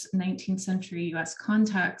this 19th century US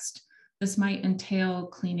context, this might entail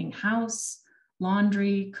cleaning house,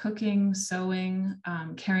 laundry, cooking, sewing,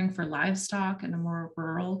 caring for livestock in a more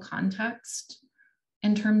rural context.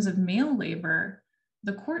 In terms of male labor,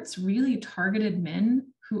 the courts really targeted men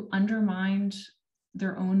who undermined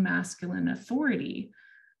their own masculine authority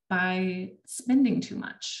by spending too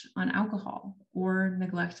much on alcohol or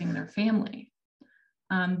neglecting their family.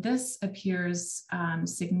 This appears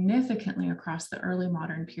significantly across the early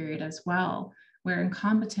modern period as well, where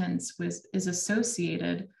incompetence is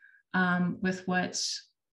associated with what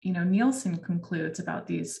Nielsen concludes about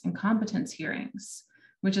these incompetence hearings,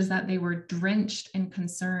 which is that they were drenched in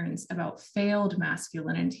concerns about failed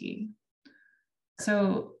masculinity.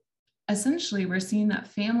 So essentially, we're seeing that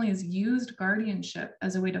families used guardianship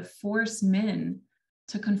as a way to force men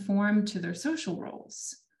to conform to their social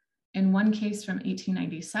roles. In one case from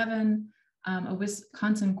 1897, a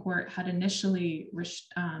Wisconsin court had initially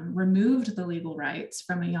removed the legal rights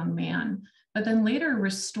from a young man, but then later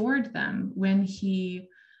restored them when he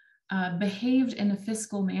behaved in a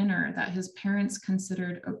fiscal manner that his parents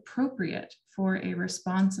considered appropriate for a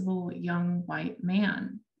responsible young white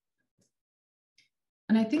man.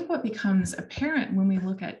 And I think what becomes apparent when we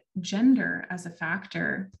look at gender as a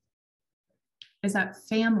factor is that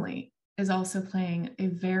family is also playing a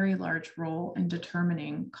very large role in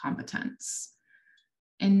determining competence.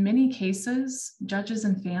 In many cases, judges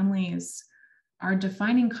and families are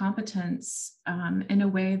defining competence in a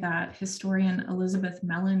way that historian Elizabeth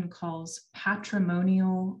Mellon calls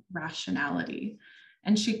patrimonial rationality.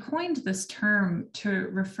 And she coined this term to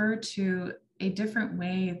refer to a different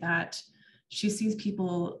way that she sees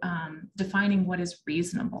people defining what is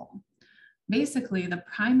reasonable. Basically, the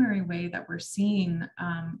primary way that we're seeing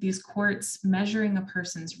these courts measuring a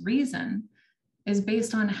person's reason is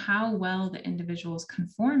based on how well the individual is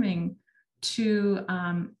conforming to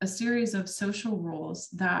a series of social rules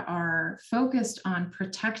that are focused on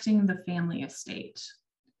protecting the family estate,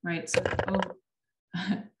 right? So,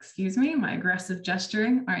 excuse me, my aggressive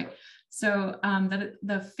gesturing. All right, so that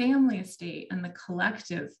the family estate and the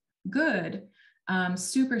collective good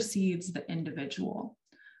supersedes the individual.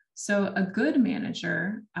 So a good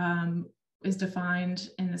manager is defined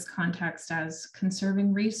in this context as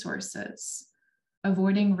conserving resources,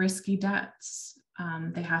 avoiding risky debts.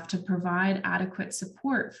 They have to provide adequate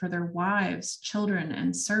support for their wives, children,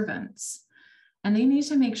 and servants. And they need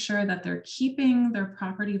to make sure that they're keeping their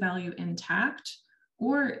property value intact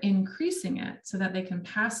or increasing it so that they can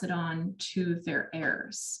pass it on to their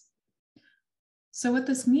heirs. So what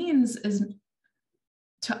this means is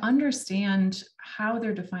to understand how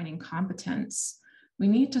they're defining competence, we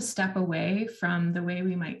need to step away from the way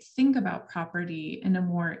we might think about property in a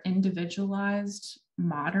more individualized,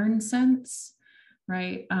 modern sense,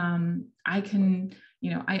 right? I can,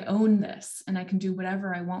 I own this and I can do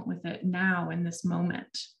whatever I want with it now in this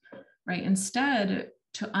moment, right? Instead,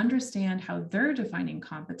 to understand how they're defining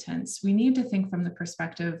competence, we need to think from the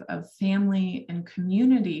perspective of family and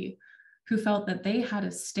community who felt that they had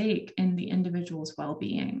a stake in the individual's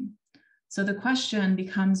well-being. So the question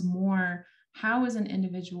becomes more, how is an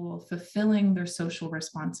individual fulfilling their social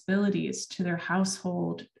responsibilities to their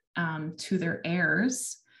household, to their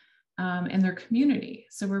heirs, and their community?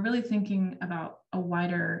 So we're really thinking about a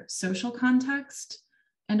wider social context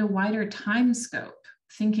and a wider time scope,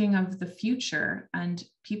 thinking of the future and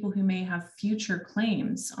people who may have future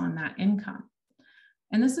claims on that income.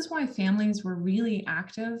 And this is why families were really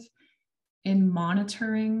active in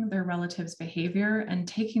monitoring their relatives' behavior and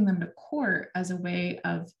taking them to court as a way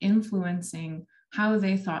of influencing how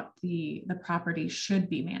they thought the property should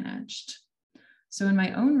be managed. So in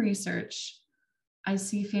my own research, I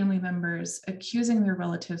see family members accusing their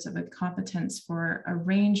relatives of incompetence for a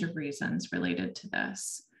range of reasons related to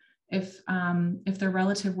this. If their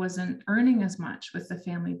relative wasn't earning as much with the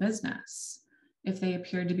family business, if they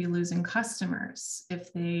appeared to be losing customers,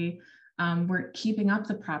 if they weren't keeping up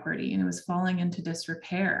the property and it was falling into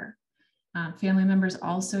disrepair. Family members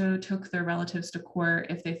also took their relatives to court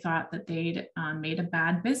if they thought that they'd made a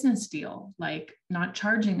bad business deal, like not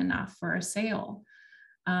charging enough for a sale,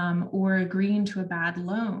 or agreeing to a bad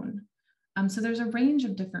loan. So there's a range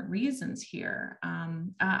of different reasons here.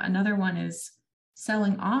 Another one is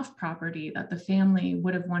selling off property that the family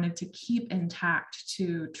would have wanted to keep intact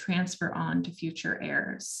to transfer on to future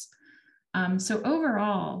heirs. So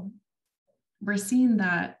overall, we're seeing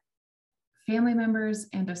that family members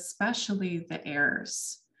and especially the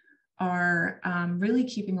heirs are really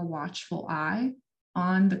keeping a watchful eye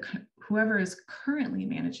on whoever is currently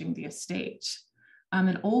managing the estate,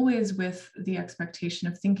 and always with the expectation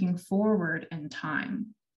of thinking forward in time.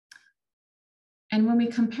 And when we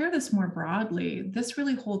compare this more broadly, this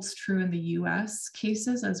really holds true in the US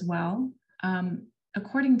cases as well.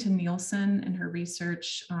 According to Nielsen and her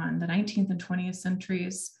research on the 19th and 20th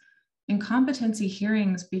centuries, incompetency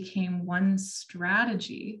hearings became one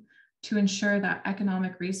strategy to ensure that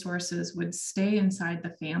economic resources would stay inside the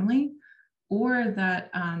family, or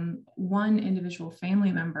that one individual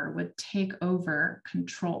family member would take over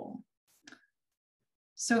control.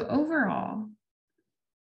 So overall,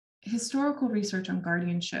 historical research on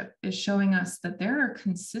guardianship is showing us that there are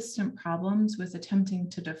consistent problems with attempting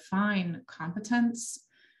to define competence,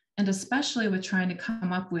 and especially with trying to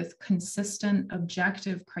come up with consistent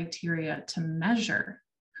objective criteria to measure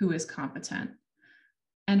who is competent.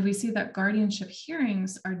 And we see that guardianship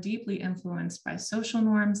hearings are deeply influenced by social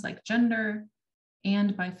norms like gender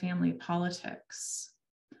and by family politics.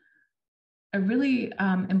 A really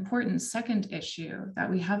important second issue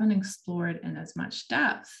that we haven't explored in as much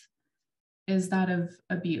depth is that of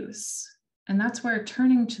abuse. And that's where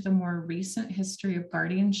turning to the more recent history of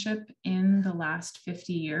guardianship in the last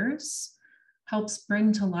 50 years helps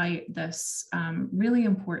bring to light this really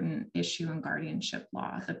important issue in guardianship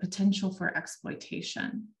law, the potential for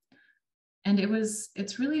exploitation. And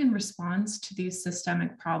it's really in response to these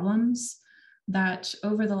systemic problems that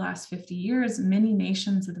over the last 50 years, many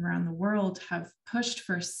nations around the world have pushed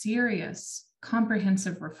for serious,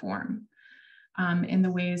 comprehensive reform in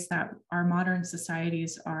the ways that our modern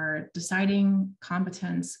societies are deciding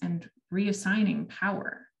competence and reassigning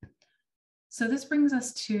power. So this brings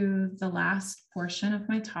us to the last portion of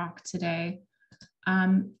my talk today.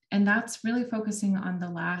 And that's really focusing on the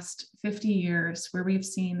last 50 years where we've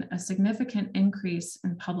seen a significant increase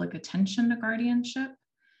in public attention to guardianship.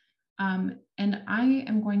 And I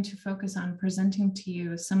am going to focus on presenting to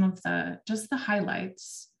you some of just the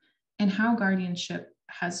highlights and how guardianship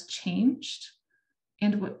has changed.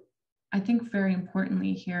 And what I think very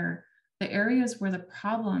importantly here, the areas where the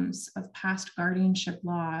problems of past guardianship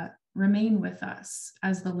law remain with us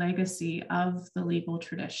as the legacy of the legal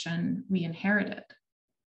tradition we inherited.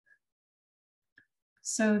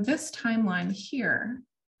 So this timeline here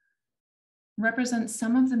represents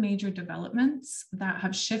some of the major developments that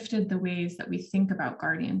have shifted the ways that we think about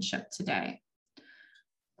guardianship today.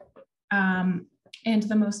 And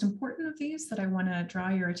the most important of these that I want to draw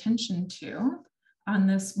your attention to on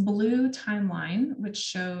this blue timeline, which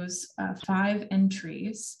shows 5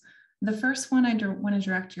 entries. The first one I want to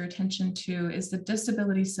direct your attention to is the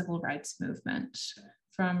disability civil rights movement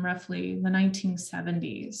from roughly the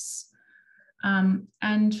 1970s.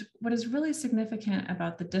 And what is really significant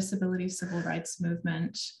about the disability civil rights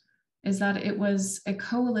movement is that it was a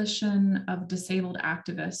coalition of disabled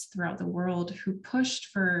activists throughout the world who pushed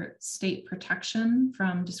for state protection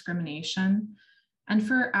from discrimination and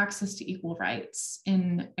for access to equal rights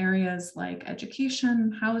in areas like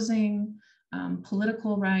education, housing,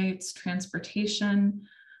 political rights, transportation,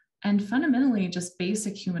 and fundamentally just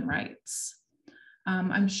basic human rights.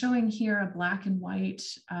 I'm showing here a black and white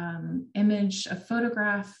image, a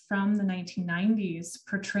photograph from the 1990s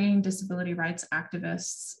portraying disability rights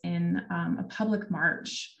activists in a public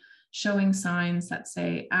march, showing signs that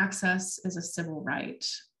say access is a civil right.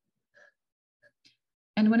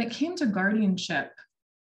 And when it came to guardianship,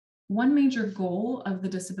 one major goal of the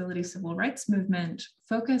disability civil rights movement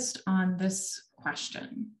focused on this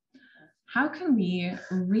question: how can we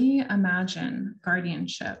reimagine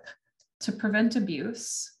guardianship to prevent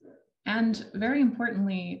abuse, and very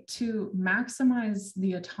importantly, to maximize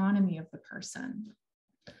the autonomy of the person?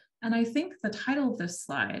 And I think the title of this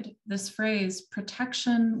slide, this phrase,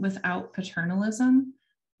 protection without paternalism,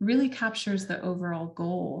 really captures the overall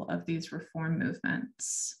goal of these reform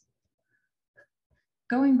movements.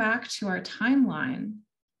 Going back to our timeline,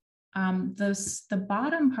 the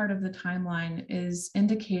bottom part of the timeline is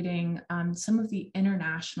indicating some of the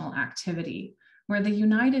international activity where the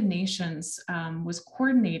United Nations was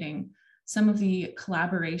coordinating some of the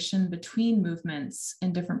collaboration between movements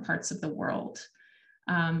in different parts of the world.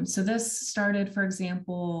 So this started, for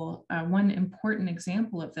example, one important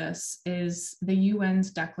example of this is the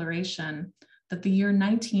UN's declaration that the year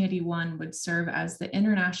 1981 would serve as the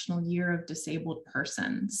International Year of Disabled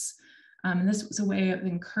Persons. And this was a way of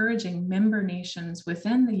encouraging member nations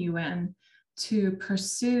within the UN to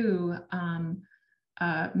pursue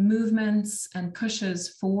movements and pushes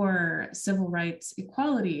for civil rights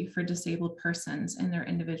equality for disabled persons in their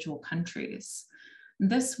individual countries.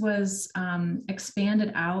 This was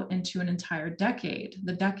expanded out into an entire decade,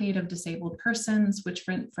 the Decade of Disabled Persons, which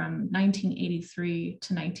went from 1983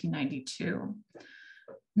 to 1992.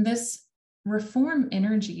 This reform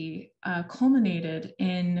energy culminated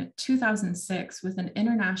in 2006 with an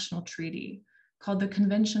international treaty called the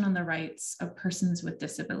Convention on the Rights of Persons with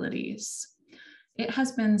Disabilities. It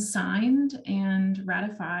has been signed and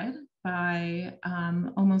ratified by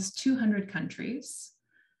almost 200 countries,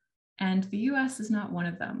 and the US is not one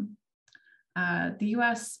of them. The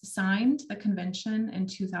US signed the convention in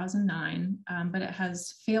 2009, but it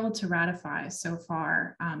has failed to ratify so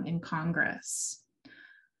far in Congress.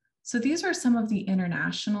 So these are some of the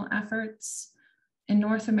international efforts. In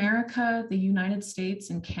North America, the United States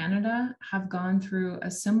and Canada have gone through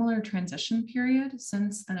a similar transition period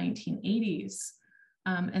since the 1980s.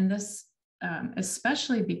 And this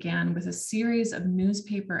especially began with a series of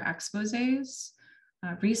newspaper exposés,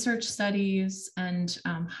 research studies, and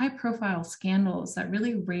high-profile scandals that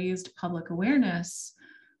really raised public awareness,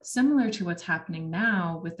 similar to what's happening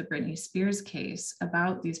now with the Britney Spears case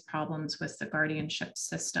about these problems with the guardianship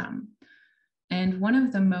system. And one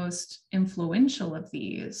of the most influential of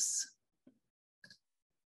these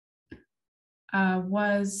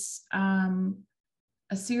was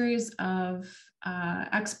a series of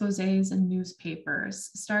exposés in newspapers,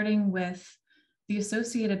 starting with the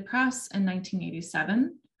Associated Press in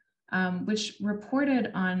 1987, which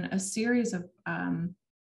reported on a series of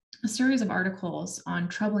articles on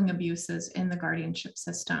troubling abuses in the guardianship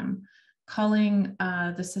system, calling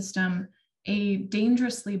the system a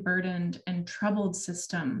dangerously burdened and troubled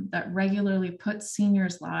system that regularly puts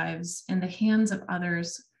seniors' lives in the hands of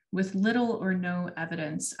others with little or no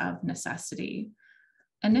evidence of necessity.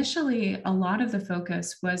 Initially, a lot of the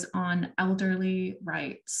focus was on elderly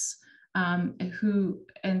rights, and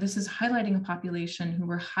this is highlighting a population who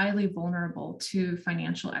were highly vulnerable to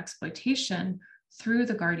financial exploitation through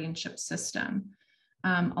the guardianship system.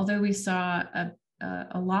 Although we saw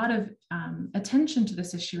a lot of attention to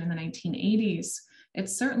this issue in the 1980s,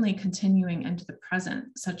 it's certainly continuing into the present,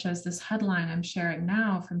 such as this headline I'm sharing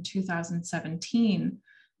now from 2017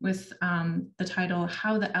 with the title,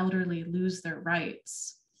 "How the Elderly Lose Their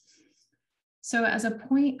Rights." So as a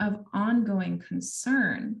point of ongoing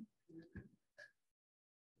concern,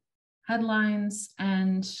 headlines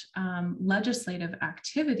and legislative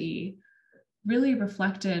activity really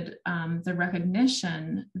reflected the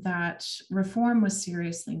recognition that reform was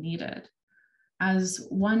seriously needed. As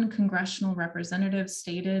one congressional representative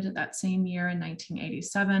stated that same year in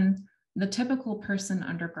 1987, the typical person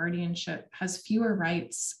under guardianship has fewer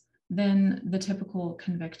rights than the typical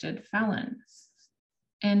convicted felon.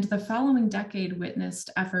 And the following decade witnessed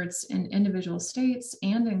efforts in individual states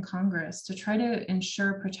and in Congress to try to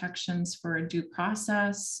ensure protections for due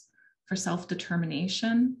process, for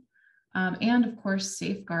self-determination, and of course,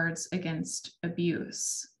 safeguards against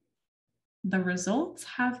abuse. The results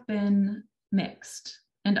have been mixed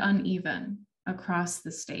and uneven across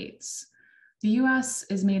the states. The US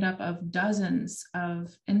is made up of dozens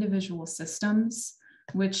of individual systems,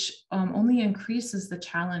 which only increases the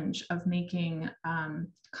challenge of making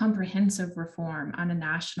comprehensive reform on a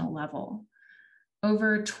national level.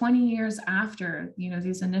 Over 20 years after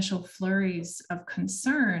these initial flurries of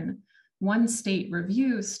concern, one state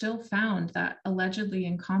review still found that allegedly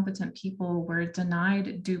incompetent people were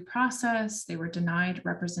denied due process, they were denied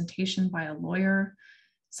representation by a lawyer,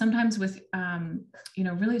 sometimes with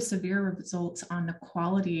really severe results on the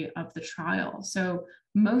quality of the trial. So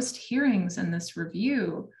most hearings in this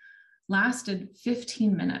review lasted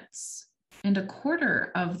 15 minutes, and a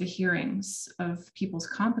quarter of the hearings of people's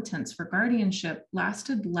competence for guardianship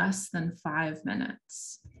lasted less than 5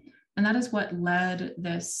 minutes. And that is what led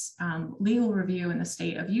this legal review in the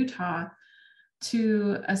state of Utah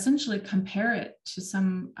to essentially compare it to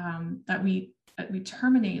some that we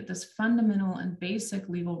terminate this fundamental and basic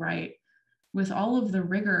legal right with all of the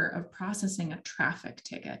rigor of processing a traffic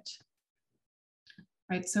ticket.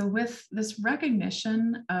 Right, so with this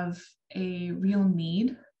recognition of a real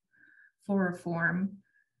need for reform,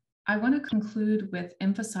 I want to conclude with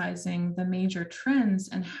emphasizing the major trends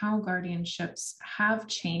and how guardianships have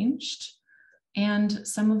changed and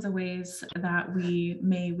some of the ways that we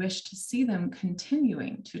may wish to see them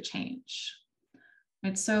continuing to change.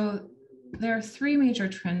 Right, so there are three major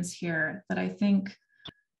trends here that I think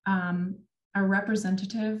are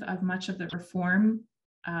representative of much of the reform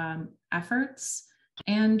efforts,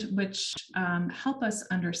 and which help us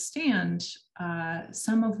understand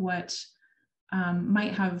some of what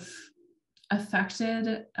might have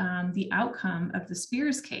affected the outcome of the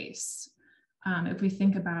Spears case. If we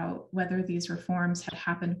think about whether these reforms had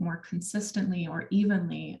happened more consistently or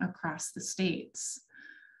evenly across the states.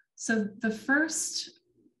 So the first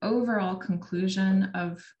overall conclusion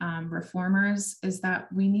of reformers is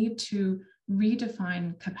that we need to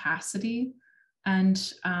redefine capacity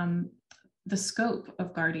and the scope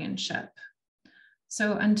of guardianship.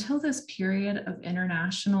 So until this period of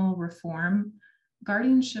international reform,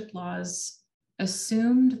 guardianship laws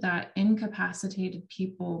assumed that incapacitated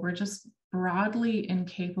people were just broadly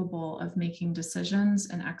incapable of making decisions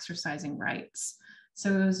and exercising rights.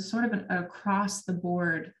 So it was sort of an across the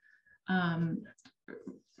board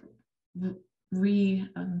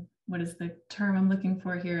what is the term I'm looking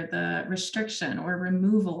for here? The restriction or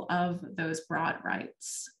removal of those broad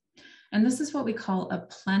rights. And this is what we call a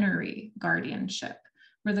plenary guardianship,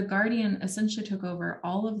 where the guardian essentially took over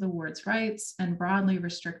all of the ward's rights and broadly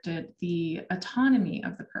restricted the autonomy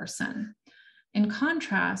of the person. In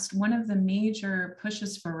contrast, one of the major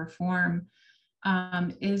pushes for reform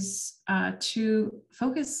is to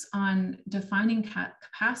focus on defining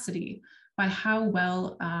capacity by how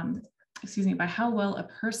well, a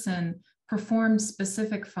person performs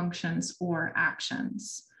specific functions or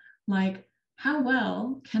actions. Like, how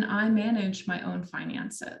well can I manage my own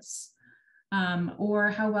finances? Or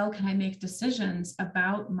how well can I make decisions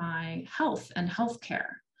about my health and healthcare?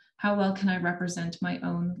 How well can I represent my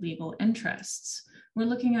own legal interests? We're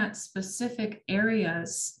looking at specific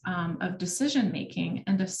areas of decision-making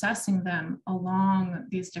and assessing them along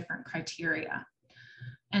these different criteria.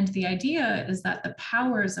 And the idea is that the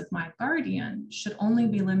powers of my guardian should only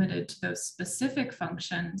be limited to those specific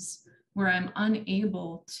functions where I'm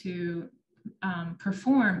unable to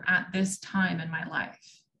perform at this time in my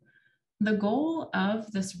life. The goal of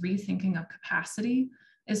this rethinking of capacity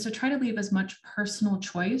is to try to leave as much personal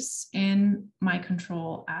choice in my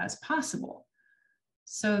control as possible.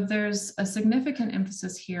 So there's a significant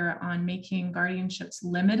emphasis here on making guardianships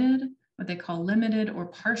limited, what they call limited or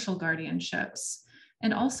partial guardianships,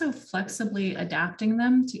 and also flexibly adapting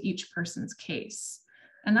them to each person's case.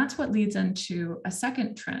 And that's what leads into a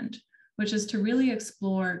second trend, which is to really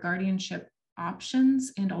explore guardianship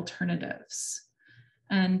options and alternatives.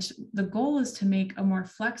 And the goal is to make a more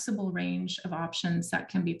flexible range of options that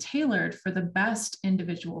can be tailored for the best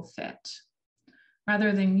individual fit.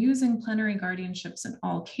 Rather than using plenary guardianships in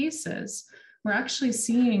all cases, we're actually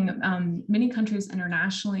seeing many countries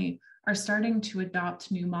internationally are starting to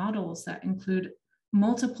adopt new models that include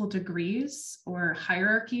multiple degrees or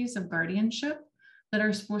hierarchies of guardianship that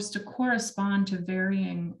are supposed to correspond to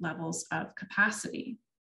varying levels of capacity.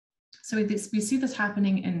 So we see this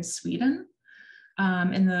happening in Sweden.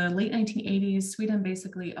 In the late 1980s, Sweden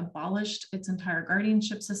basically abolished its entire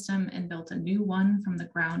guardianship system and built a new one from the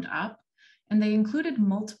ground up. And they included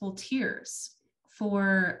multiple tiers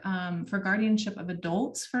for guardianship of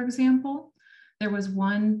adults, for example. There was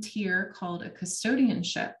one tier called a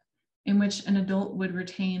custodianship, in which an adult would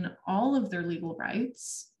retain all of their legal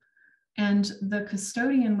rights, and the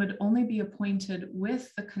custodian would only be appointed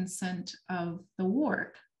with the consent of the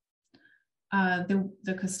ward.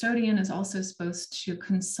 The custodian is also supposed to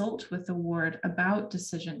consult with the ward about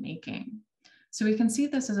decision-making. So we can see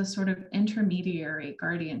this as a sort of intermediary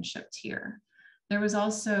guardianship tier. There was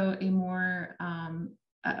also a more,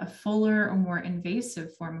 a fuller or more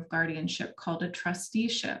invasive form of guardianship called a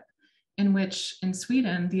trusteeship, in which in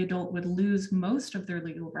Sweden, the adult would lose most of their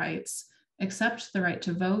legal rights, except the right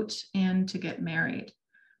to vote and to get married.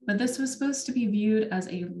 But this was supposed to be viewed as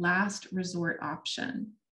a last resort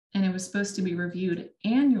option, and it was supposed to be reviewed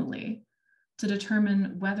annually to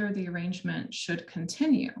determine whether the arrangement should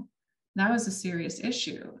continue. That was a serious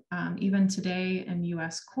issue. Even today in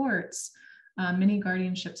US courts, many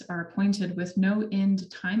guardianships are appointed with no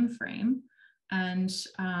end time frame and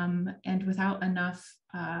without enough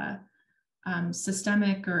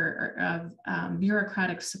systemic or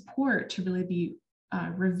bureaucratic support to really be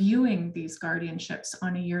reviewing these guardianships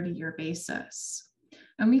on a year-to-year basis.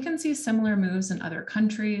 And we can see similar moves in other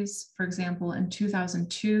countries. For example, in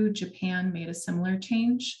 2002, Japan made a similar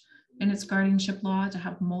change in its guardianship law to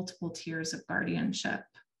have multiple tiers of guardianship.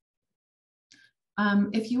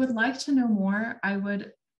 If you would like to know more, I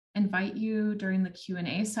would invite you during the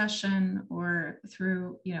Q&A session or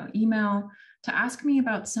through email to ask me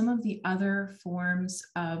about some of the other forms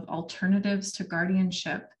of alternatives to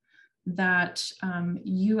guardianship that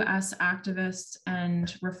US activists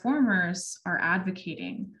and reformers are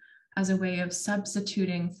advocating as a way of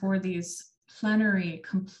substituting for these plenary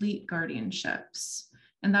complete guardianships.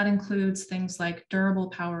 And that includes things like durable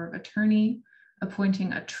power of attorney,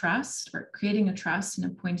 appointing a trust or creating a trust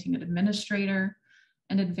and appointing an administrator,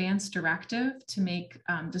 an advance directive to make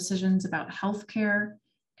decisions about healthcare,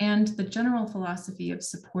 and the general philosophy of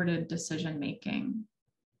supported decision-making.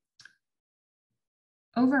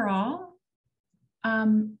 Overall,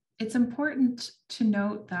 it's important to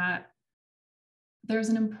note that there's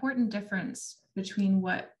an important difference between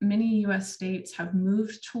what many US states have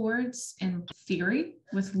moved towards in theory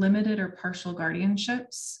with limited or partial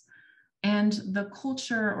guardianships, and the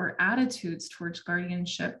culture or attitudes towards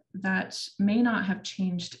guardianship that may not have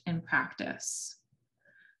changed in practice.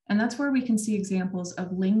 And that's where we can see examples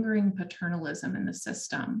of lingering paternalism in the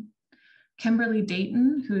system. Kimberly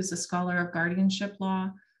Dayton, who is a scholar of guardianship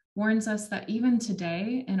law, warns us that even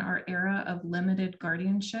today, in our era of limited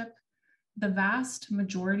guardianship, the vast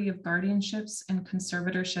majority of guardianships and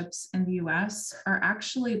conservatorships in the US are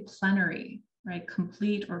actually plenary, right,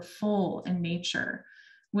 complete or full in nature,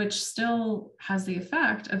 which still has the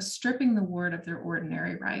effect of stripping the ward of their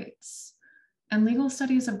ordinary rights. And legal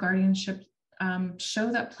studies of guardianship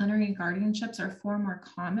show that plenary guardianships are far more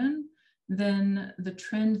common than the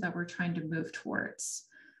trend that we're trying to move towards.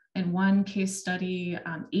 In one case study,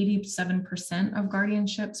 87% of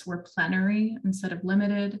guardianships were plenary instead of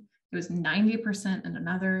limited. It was 90% in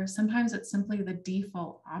another. Sometimes it's simply the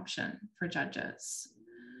default option for judges.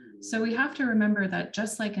 So we have to remember that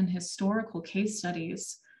just like in historical case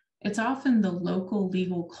studies, it's often the local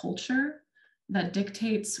legal culture that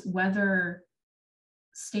dictates whether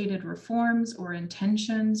stated reforms or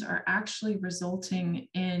intentions are actually resulting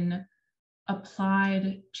in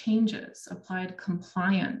applied changes, applied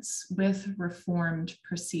compliance with reformed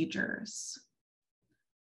procedures.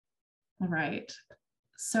 All right,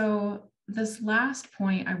 so this last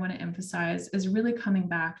point I want to emphasize is really coming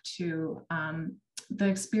back to the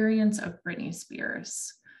experience of Britney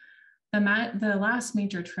Spears. The last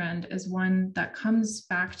major trend is one that comes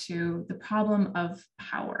back to the problem of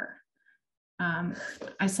power.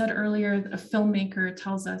 I said earlier, a filmmaker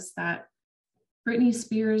tells us that Britney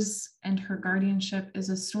Spears and her guardianship is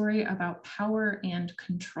a story about power and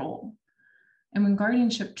control. And when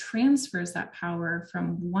guardianship transfers that power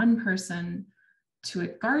from one person to a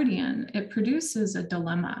guardian, it produces a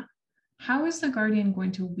dilemma. How is the guardian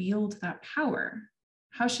going to wield that power?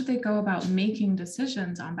 How should they go about making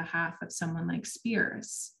decisions on behalf of someone like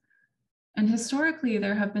Spears? And historically,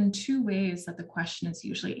 there have been two ways that the question is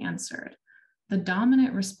usually answered. The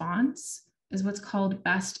dominant response is what's called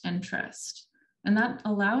best interest, and that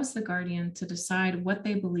allows the guardian to decide what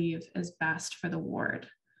they believe is best for the ward.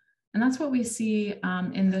 And that's what we see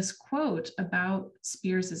in this quote about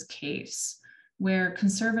Spears's case, where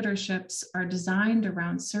conservatorships are designed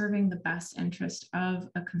around serving the best interest of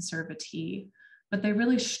a conservatee, but they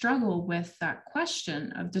really struggle with that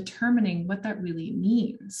question of determining what that really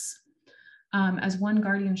means. As one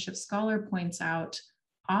guardianship scholar points out,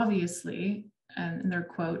 obviously, in their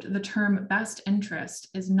quote, the term best interest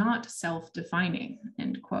is not self-defining,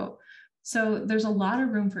 end quote. So there's a lot of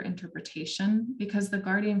room for interpretation because the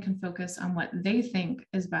guardian can focus on what they think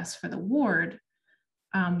is best for the ward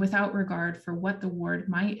without regard for what the ward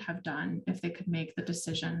might have done if they could make the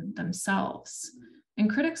decision themselves. And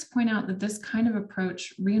critics point out that this kind of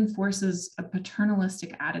approach reinforces a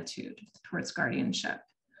paternalistic attitude towards guardianship.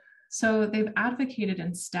 So they've advocated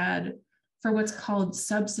instead for what's called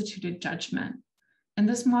substituted judgment. And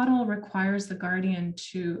this model requires the guardian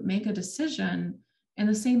to make a decision in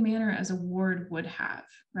the same manner as a ward would have,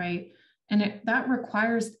 right? And that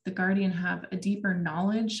requires the guardian have a deeper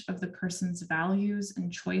knowledge of the person's values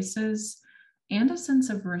and choices and a sense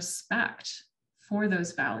of respect for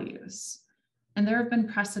those values. And there have been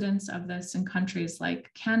precedents of this in countries like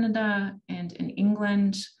Canada and in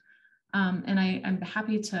England. And I'm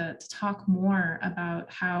happy to talk more about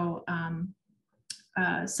how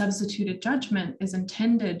substituted judgment is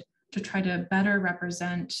intended to try to better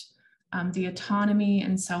represent the autonomy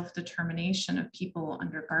and self-determination of people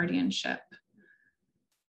under guardianship.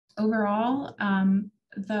 Overall,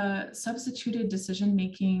 the substituted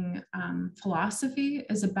decision-making philosophy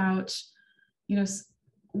is about,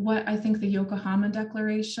 what I think the Yokohama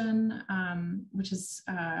Declaration, which is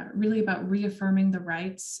really about reaffirming the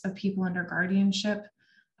rights of people under guardianship.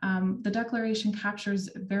 The Declaration captures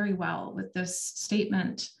very well with this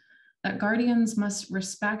statement that guardians must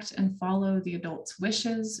respect and follow the adult's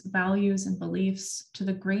wishes, values, and beliefs to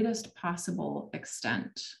the greatest possible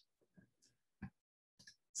extent.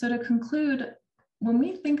 So to conclude, when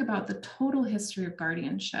we think about the total history of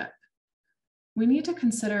guardianship, we need to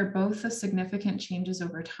consider both the significant changes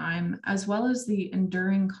over time as well as the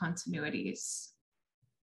enduring continuities.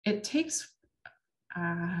 It takes,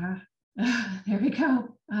 there we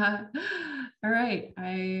go. All right,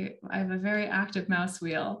 I have a very active mouse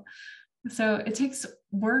wheel. So it takes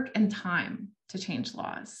work and time to change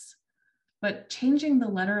laws, but changing the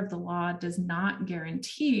letter of the law does not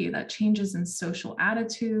guarantee that changes in social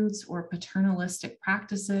attitudes or paternalistic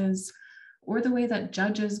practices or the way that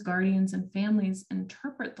judges, guardians, and families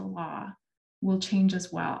interpret the law will change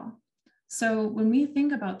as well. So when we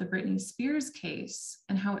think about the Britney Spears case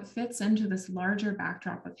and how it fits into this larger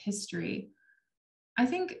backdrop of history, I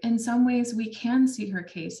think in some ways we can see her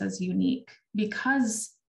case as unique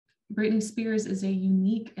because Britney Spears is a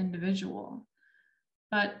unique individual.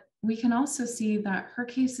 But we can also see that her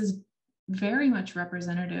case is very much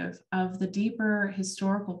representative of the deeper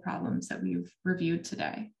historical problems that we've reviewed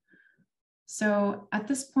today. So at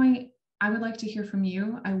this point, I would like to hear from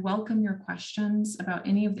you. I welcome your questions about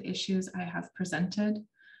any of the issues I have presented.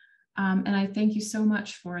 And I thank you so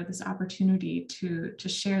much for this opportunity to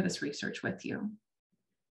share this research with you.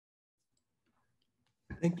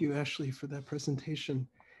 Thank you, Ashley, for that presentation.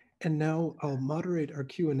 And now I'll moderate our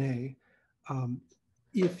Q&A.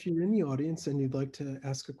 If you're in the audience and you'd like to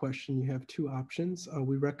ask a question, you have two options.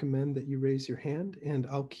 We recommend that you raise your hand and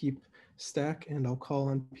I'll keep stack and I'll call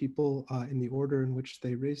on people in the order in which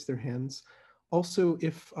they raise their hands. Also,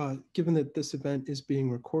 if given that this event is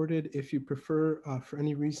being recorded, if you prefer for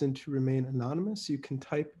any reason to remain anonymous, you can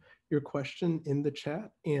type your question in the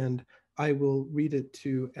chat and I will read it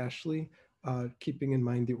to Ashley, keeping in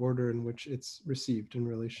mind the order in which it's received in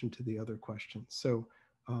relation to the other questions. So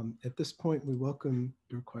at this point, we welcome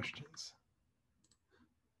your questions.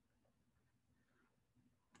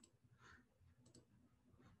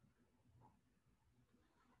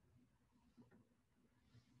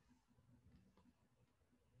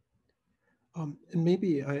 And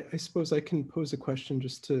maybe I suppose I can pose a question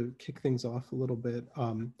just to kick things off a little bit.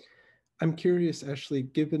 I'm curious, Ashley,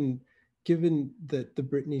 given that the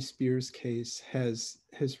Britney Spears case has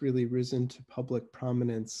really risen to public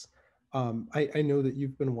prominence, I know that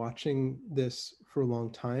you've been watching this for a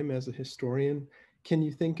long time as a historian. Can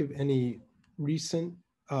you think of any recent,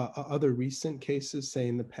 other recent cases, say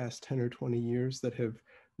in the past 10 or 20 years that have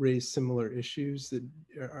raised similar issues?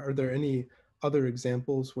 Are there any other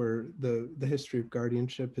examples where the history of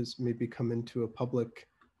guardianship has maybe come into a public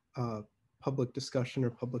discussion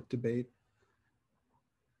or public debate?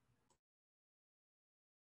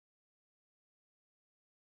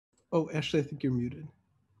 Oh, Ashley, I think you're muted.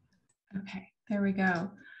 Okay, there we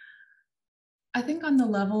go. I think on the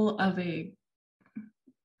level of a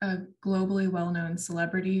globally well-known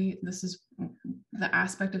celebrity, this is the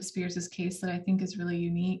aspect of Spears's case that I think is really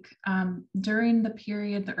unique. During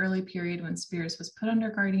the early period when Spears was put under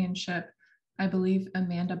guardianship, I believe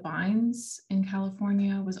Amanda Bynes in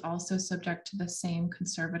California was also subject to the same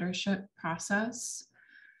conservatorship process.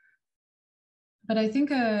 But I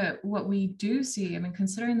think what we do see, I mean,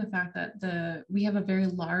 considering the fact that we have a very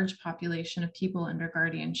large population of people under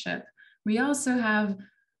guardianship, we also have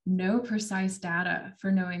no precise data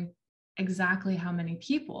for knowing exactly how many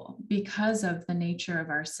people because of the nature of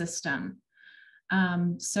our system.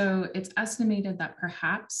 So it's estimated that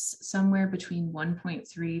perhaps somewhere between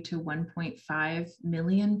 1.3 to 1.5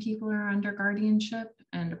 million people are under guardianship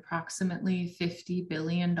and approximately $50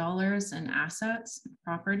 billion in assets,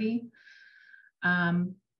 property.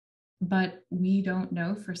 But we don't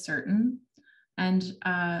know for certain. And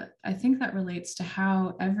I think that relates to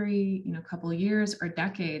how every couple of years or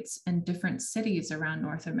decades in different cities around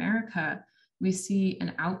North America, we see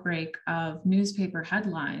an outbreak of newspaper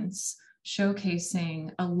headlines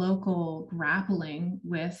showcasing a local grappling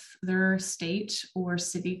with their state or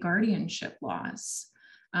city guardianship laws.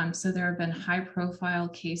 So there have been high profile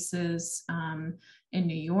cases in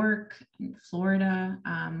New York, in Florida.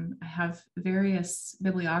 I have various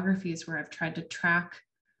bibliographies where I've tried to track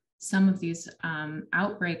some of these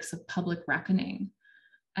outbreaks of public reckoning.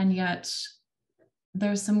 And yet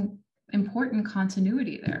there's some important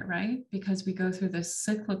continuity there, right? Because we go through this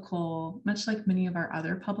cyclical, much like many of our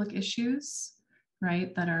other public issues,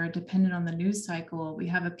 right, that are dependent on the news cycle. We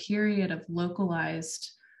have a period of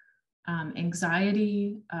localized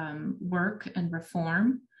anxiety, work, and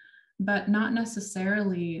reform. but not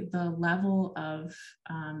necessarily the level of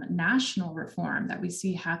national reform that we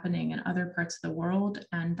see happening in other parts of the world,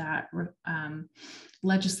 and that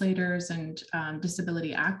legislators and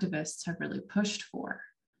disability activists have really pushed for.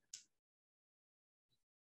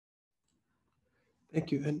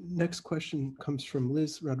 Thank you. And next question comes from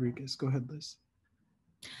Liz Rodriguez. Go ahead, Liz.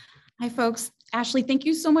 Hi, folks. Ashley, thank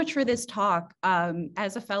you so much for this talk.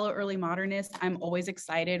 As a fellow early modernist, I'm always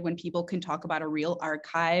excited when people can talk about a real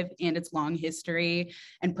archive and its long history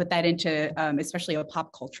and put that into especially a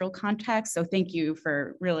pop cultural context. So thank you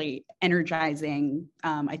for really energizing,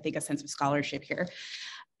 I think, a sense of scholarship here.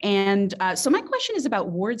 And so my question is about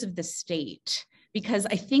wards of the state, because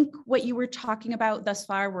I think what you were talking about thus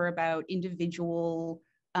far were about individual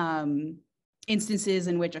instances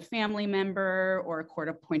in which a family member or a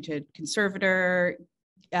court-appointed conservator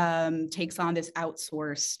takes on this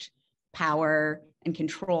outsourced power and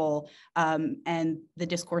control, and the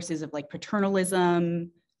discourses of like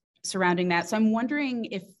paternalism surrounding that. So I'm wondering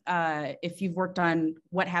if you've worked on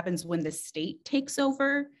what happens when the state takes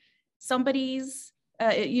over somebody's,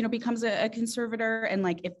 becomes a conservator, and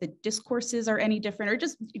like if the discourses are any different, or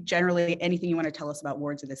just generally anything you want to tell us about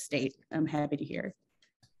wards of the state. I'm happy to hear.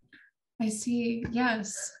 I see.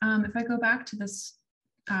 Yes. If I go back to this,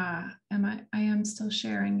 I am still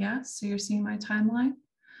sharing. Yes. So you're seeing my timeline,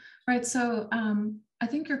 right? So I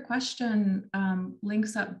think your question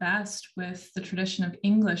links up best with the tradition of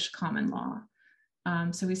English common law.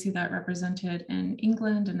 So we see that represented in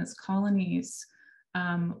England and its colonies,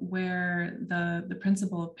 where the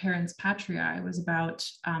principle of parens patriae was about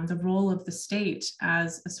the role of the state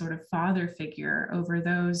as a sort of father figure over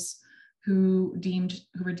those who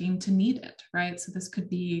were deemed to need it, right? So this could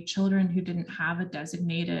be children who didn't have a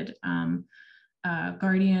designated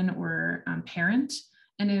guardian or parent.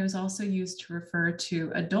 And it was also used to refer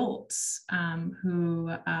to adults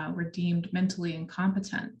who were deemed mentally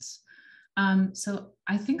incompetent. So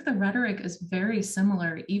I think the rhetoric is very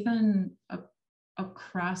similar, even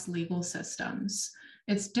across legal systems.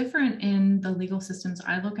 It's different in the legal systems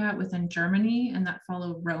I look at within Germany and that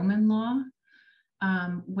follow Roman law,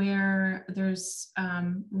 where there's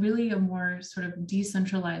really a more sort of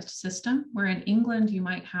decentralized system, where in England you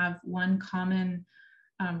might have one common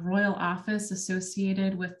royal office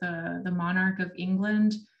associated with the monarch of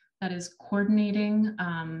England that is coordinating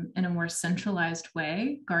in a more centralized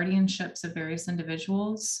way guardianships of various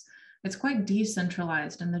individuals. It's quite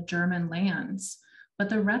decentralized in the German lands, but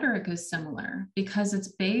the rhetoric is similar because it's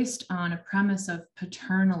based on a premise of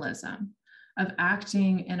paternalism, of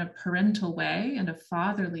acting in a parental way and a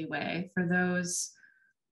fatherly way for those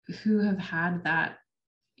who have had that,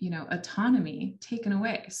 autonomy taken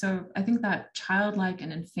away. So I think that childlike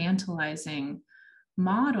and infantilizing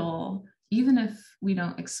model, even if we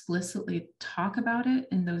don't explicitly talk about it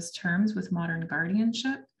in those terms with modern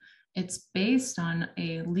guardianship, it's based on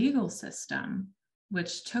a legal system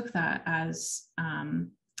which took that as,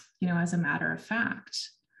 as a matter of fact.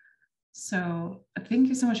 So thank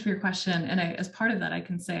you so much for your question. And as part of that, I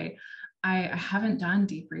can say, I haven't done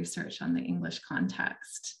deep research on the English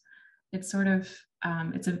context. It's sort of,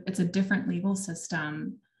 it's a different legal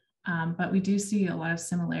system, but we do see a lot of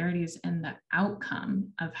similarities in the outcome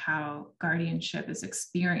of how guardianship is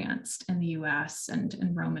experienced in the US and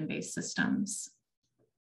in Roman-based systems.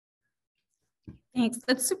 Thanks.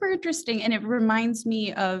 That's super interesting. And it reminds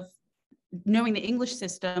me of knowing the English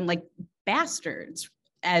system, like bastards,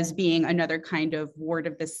 as being another kind of ward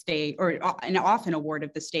of the state, and often a ward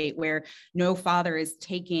of the state, where no father is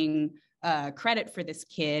taking credit for this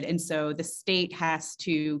kid. And so the state has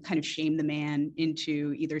to kind of shame the man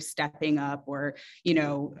into either stepping up or,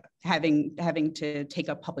 having to take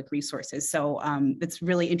up public resources. So it's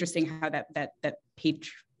really interesting how that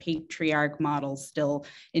patriarch model still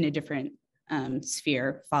in a different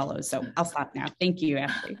sphere follows. So I'll stop now. Thank you,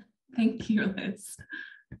 Ashley. Thank you, Liz.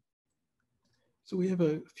 So we have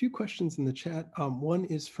a few questions in the chat. One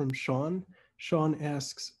is from Sean. Sean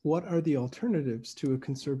asks, what are the alternatives to a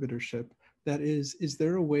conservatorship? That is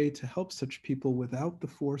there a way to help such people without the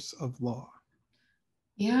force of law?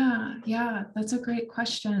 Yeah, that's a great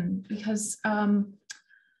question, because when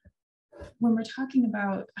we're talking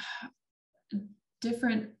about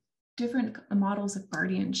different models of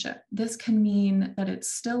guardianship, this can mean that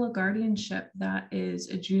it's still a guardianship that is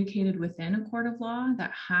adjudicated within a court of law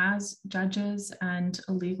that has judges and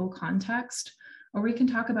a legal context, or we can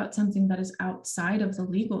talk about something that is outside of the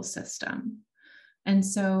legal system. And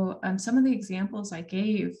so some of the examples I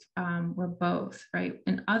gave were both, right?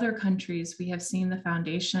 In other countries, we have seen the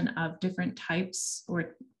foundation of different types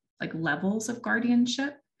or like levels of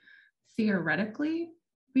guardianship. Theoretically,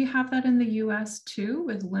 we have that in the US too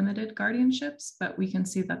with limited guardianships, but we can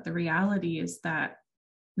see that the reality is that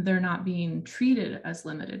they're not being treated as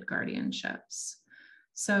limited guardianships.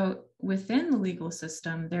 So within the legal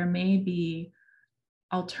system, there may be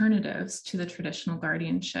alternatives to the traditional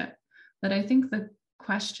guardianship. But I think the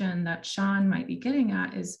question that Sean might be getting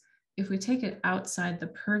at is, if we take it outside the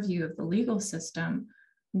purview of the legal system,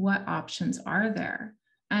 what options are there?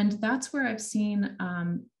 And that's where I've seen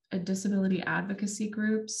disability advocacy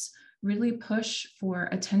groups really push for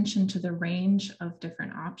attention to the range of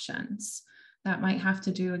different options. That might have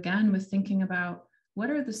to do, again, with thinking about what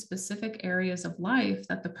are the specific areas of life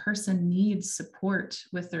that the person needs support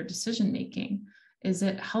with their decision-making. Is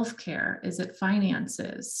it healthcare? Is it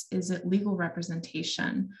finances? Is it legal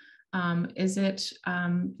representation? Is it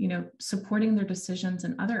supporting their decisions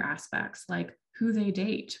in other aspects, like who they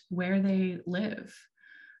date, where they live?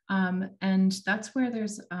 And that's where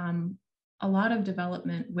there's a lot of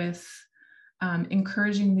development with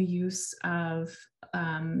encouraging the use of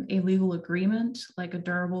a legal agreement, like a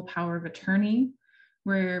durable power of attorney,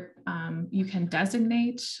 where you can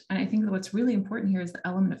designate. And I think that what's really important here is the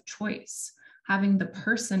element of choice, having the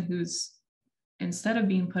person who's, instead of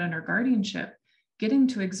being put under guardianship, getting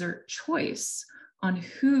to exert choice on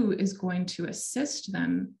who is going to assist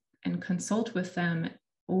them and consult with them,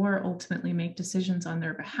 or ultimately make decisions on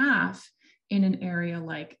their behalf in an area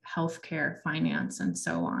like healthcare, finance, and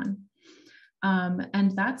so on.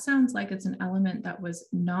 And that sounds like it's an element that was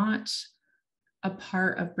not a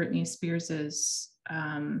part of Britney Spears's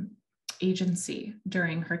agency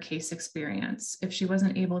during her case experience. If she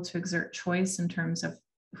wasn't able to exert choice in terms of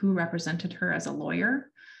who represented her as a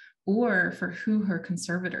lawyer, or for who her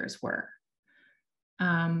conservators were.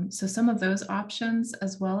 So some of those options,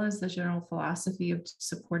 as well as the general philosophy of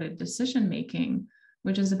supported decision-making,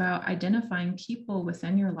 which is about identifying people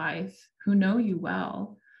within your life who know you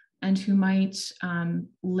well and who might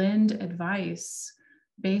lend advice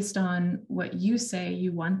based on what you say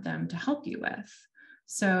you want them to help you with.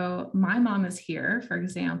 So my mom is here, for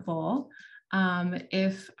example.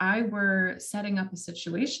 If I were setting up a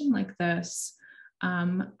situation like this,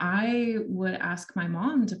 I would ask my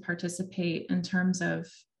mom to participate in terms of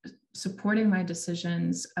supporting my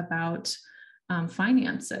decisions about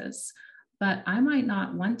finances, but I might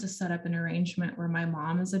not want to set up an arrangement where my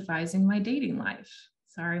mom is advising my dating life.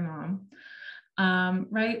 Sorry, Mom.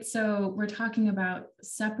 Right, so we're talking about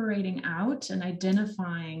separating out and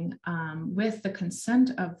identifying with the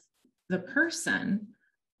consent of the person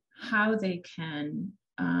how they can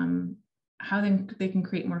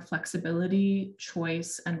create more flexibility,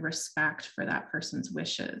 choice, and respect for that person's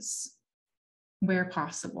wishes where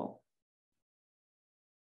possible.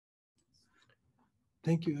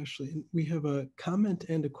 Thank you, Ashley. And we have a comment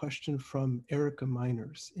and a question from Erica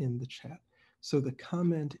Miners in the chat. So the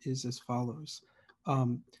comment is as follows.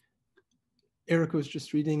 Erica was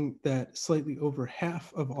just reading that slightly over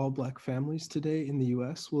half of all Black families today in the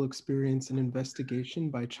US will experience an investigation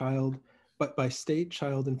by state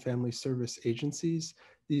child and family service agencies.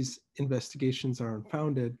 These investigations are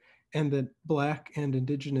unfounded, and that Black and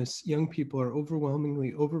Indigenous young people are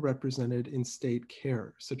overwhelmingly overrepresented in state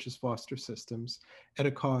care, such as foster systems, at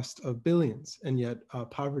a cost of billions, and yet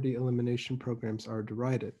poverty elimination programs are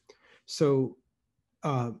derided. So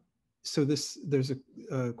there's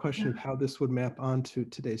a question of how this would map onto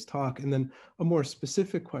today's talk. And then a more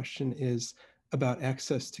specific question is about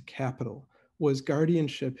access to capital. Was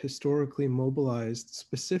guardianship historically mobilized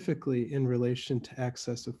specifically in relation to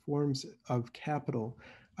access of forms of capital,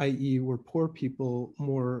 i.e. were poor people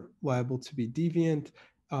more liable to be deviant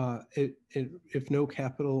if no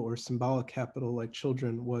capital or symbolic capital like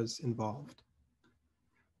children was involved?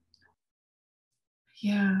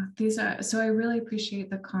 Yeah, so I really appreciate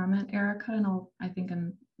the comment, Erica, and I think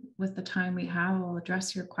with the time we have, I'll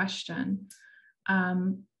address your question.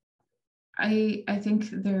 I think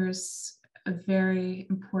there's a very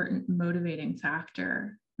important motivating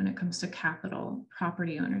factor when it comes to capital,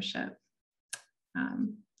 property ownership.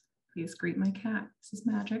 Please greet my cat, this is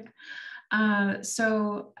magic.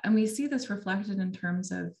 And we see this reflected in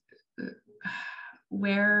terms of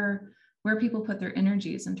where people put their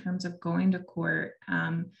energies in terms of going to court.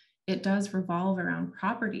 It does revolve around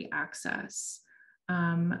property access.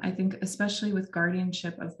 I think especially with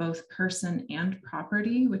guardianship of both person and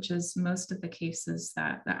property, which is most of the cases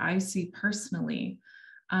that I see personally,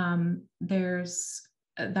 there's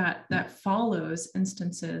that follows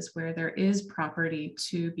instances where there is property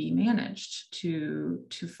to be managed, to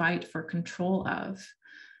fight for control of.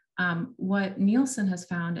 What Nielsen has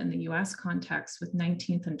found in the US context with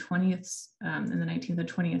 19th and 20th, in the 19th and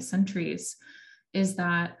 20th centuries, is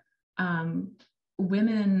that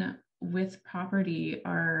women with property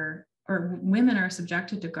or women are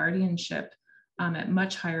subjected to guardianship at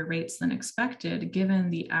much higher rates than expected, given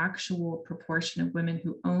the actual proportion of women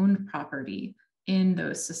who owned property in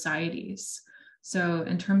those societies. So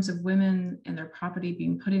in terms of women and their property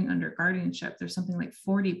being put under guardianship, there's something like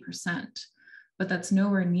 40%, but that's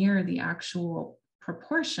nowhere near the actual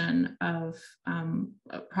proportion of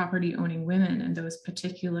property owning women in those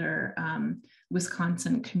particular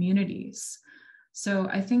Wisconsin communities. So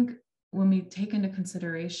I think when we take into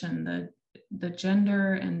consideration the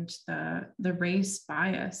gender and the race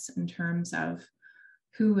bias in terms of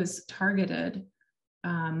who was targeted,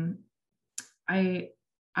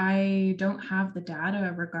 I don't have the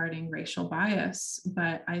data regarding racial bias,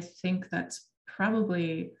 but I think that's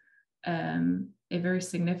probably a very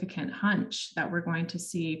significant hunch that we're going to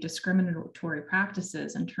see discriminatory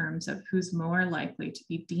practices in terms of who's more likely to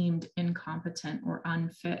be deemed incompetent or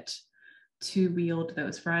unfit to wield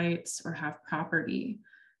those rights or have property,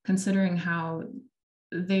 considering how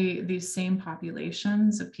these same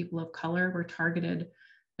populations of people of color were targeted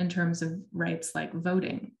in terms of rights like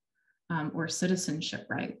voting or citizenship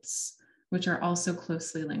rights, which are also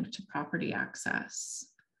closely linked to property access.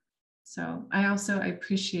 So I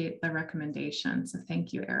appreciate the recommendation. So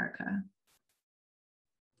thank you, Erica.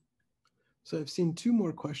 So I've seen two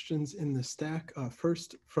more questions in the stack.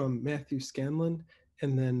 First from Matthew Scanlon,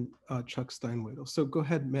 and then Chuck Steinwedel. So go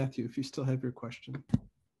ahead, Matthew, if you still have your question.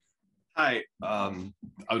 Hi, I'll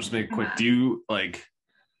just make it quick. Do you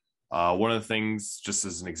one of the things, just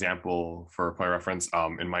as an example for a point of reference,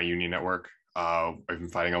 in my union network, I've been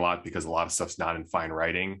fighting a lot because a lot of stuff's not in fine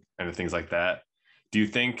writing and things like that. Do you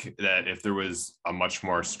think that if there was a much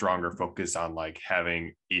more stronger focus on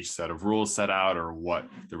having each set of rules set out or what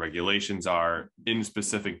the regulations are in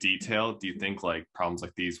specific detail, do you think problems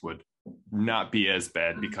like these would not be as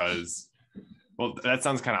bad? Because, well, that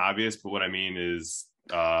sounds kind of obvious, but what I mean is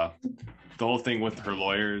the whole thing with her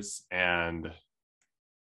lawyers, and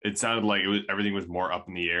it sounded like everything was more up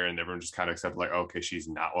in the air and everyone just kind of accepted okay, she's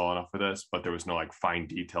not well enough for this, but there was no fine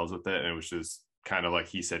details with it. And it was just kind of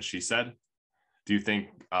he said, she said. Do you think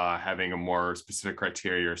having a more specific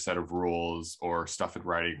criteria or set of rules or stuff in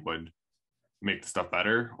writing would make the stuff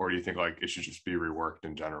better? Or do you think it should just be reworked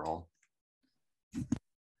in general?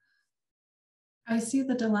 I see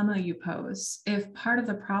the dilemma you pose. If part of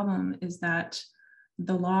the problem is that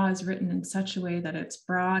the law is written in such a way that it's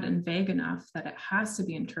broad and vague enough that it has to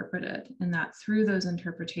be interpreted, and that through those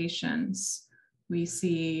interpretations, we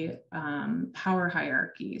see power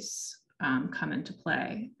hierarchies come into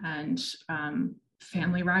play, and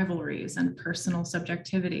family rivalries and personal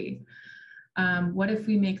subjectivity. What if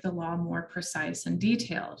we make the law more precise and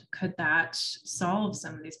detailed? Could that solve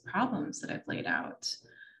some of these problems that I've laid out?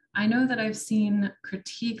 I know that I've seen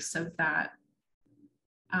critiques of that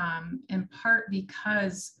in part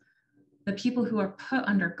because the people who are put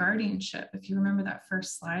under guardianship, if you remember that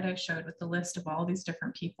first slide I showed with the list of all these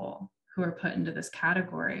different people who are put into this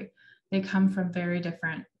category, they come from very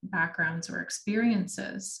different backgrounds or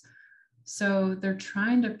experiences. So they're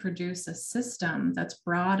trying to produce a system that's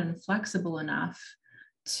broad and flexible enough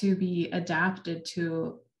to be adapted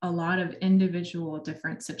to a lot of individual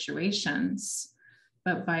different situations.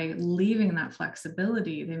 But by leaving that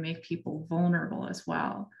flexibility, they make people vulnerable as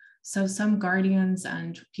well. So some guardians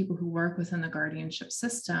and people who work within the guardianship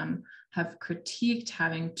system have critiqued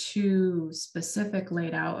having too specific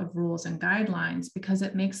laid out of rules and guidelines because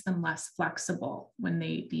it makes them less flexible when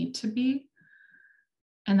they need to be.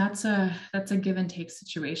 And that's a give and take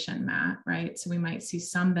situation, Matt, right? So we might see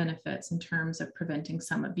some benefits in terms of preventing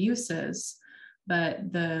some abuses,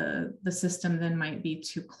 but the system then might be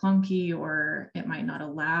too clunky, or it might not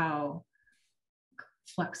allow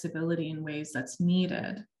flexibility in ways that's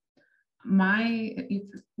needed.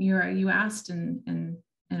 You asked in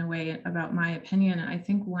a way about my opinion, and I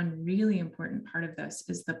think one really important part of this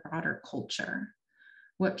is the broader culture,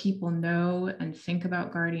 what people know and think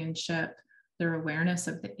about guardianship, their awareness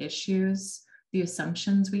of the issues, the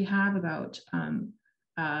assumptions we have about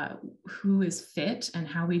who is fit and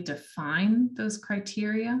how we define those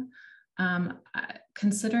criteria.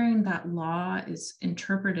 Considering that law is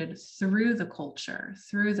interpreted through the culture,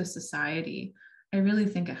 through the society, I really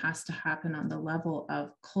think it has to happen on the level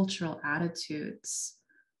of cultural attitudes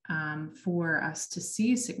for us to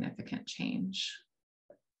see significant change.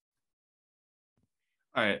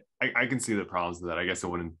 All right, I can see the problems with that. I guess it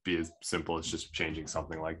wouldn't be as simple as just changing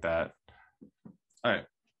something like that. All right,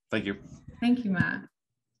 thank you. Thank you, Matt.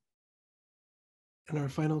 And our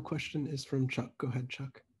final question is from Chuck. Go ahead,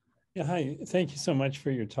 Chuck. Yeah, hi. Thank you so much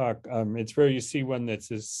for your talk. It's rare you see one that's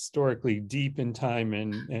historically deep in time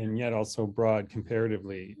and yet also broad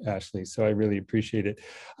comparatively, Ashley. So I really appreciate it.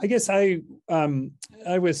 I guess I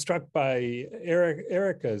was struck by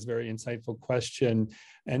Erica's very insightful question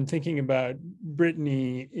and thinking about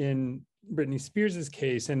Britney in Britney Spears's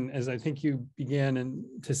case, and as I think you began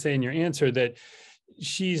to say in your answer, that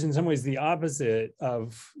she's in some ways the opposite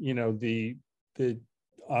of the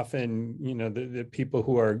often the people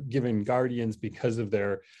who are given guardians because of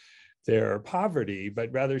their poverty, but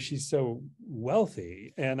rather she's so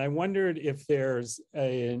wealthy. And I wondered if there's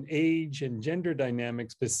an age and gender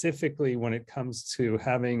dynamic specifically when it comes to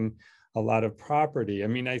having a lot of property. I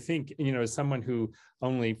mean, I think, as someone who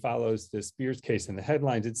only follows the Spears case in the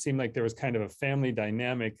headlines, it seemed like there was kind of a family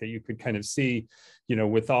dynamic that you could kind of see,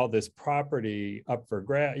 with all this property up for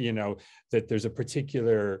grab, that there's a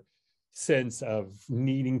particular sense of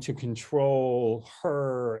needing to control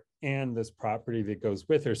her and this property that goes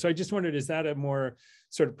with her. So I just wondered, is that a more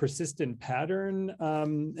sort of persistent pattern,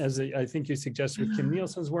 as I think you suggested with Kim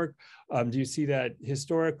Nielsen's work? Do you see that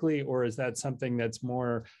historically, or is that something that's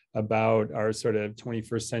more about our sort of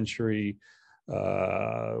 21st century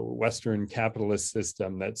Western capitalist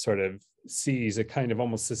system that sort of sees a kind of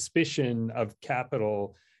almost suspicion of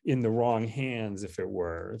capital in the wrong hands, if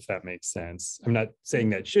that makes sense? I'm not saying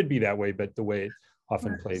that should be that way, but the way it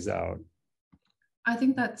often plays out. I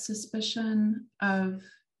think that suspicion of,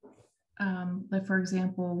 like, for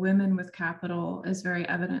example, women with capital is very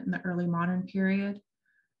evident in the early modern period.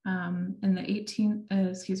 In the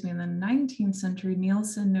 19th century,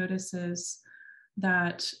 Nielsen notices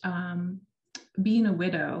that being a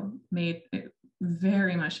widow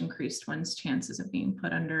very much increased one's chances of being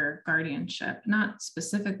put under guardianship, not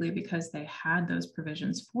specifically because they had those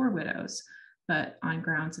provisions for widows, but on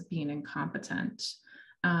grounds of being incompetent.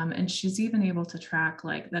 And she's even able to track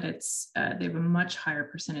that they have a much higher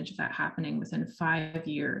percentage of that happening within 5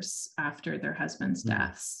 years after their husband's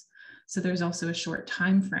deaths. So there's also a short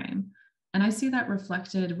time frame. And I see that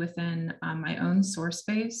reflected within my own source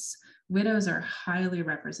base. Widows are highly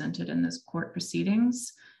represented in this court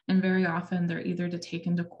proceedings. And very often they're either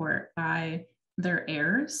taken to court by their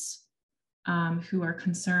heirs, who are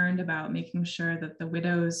concerned about making sure that the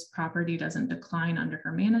widow's property doesn't decline under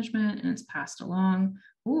her management and it's passed along,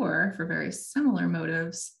 or for very similar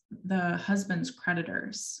motives, the husband's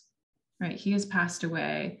creditors, right? He has passed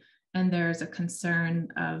away and there's a concern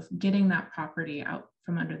of getting that property out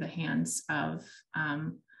from under the hands of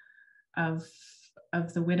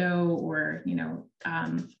the widow, or,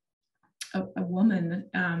 a woman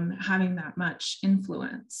having that much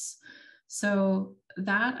influence. So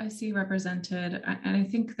that I see represented, and I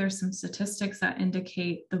think there's some statistics that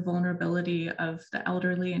indicate the vulnerability of the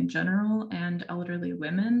elderly in general and elderly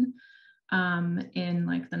women in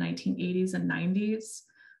the 1980s and 90s.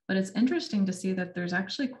 But it's interesting to see that there's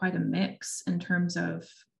actually quite a mix in terms of,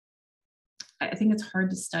 I think it's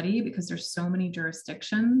hard to study because there's so many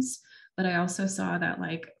jurisdictions, but I also saw that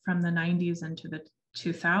from the 90s into the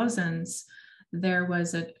 2000s, there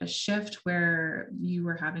was a shift where you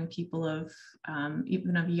were having people of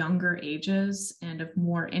even of younger ages and of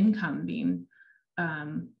more income being,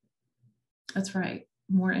 that's right,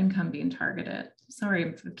 more income being targeted.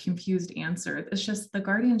 Sorry for the confused answer. It's just the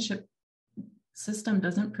guardianship system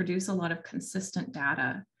doesn't produce a lot of consistent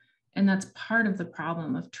data. And that's part of the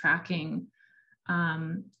problem of tracking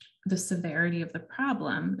the severity of the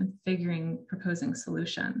problem and proposing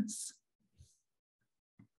solutions.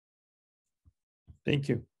 Thank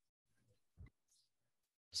you.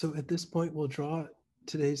 So at this point, we'll draw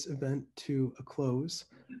today's event to a close.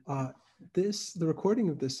 The recording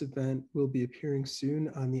of this event will be appearing soon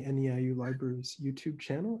on the NEIU Library's YouTube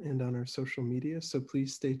channel and on our social media, so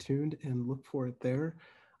please stay tuned and look for it there.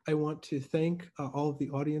 I want to thank all of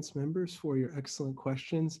the audience members for your excellent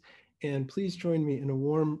questions, and please join me in a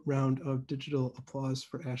warm round of digital applause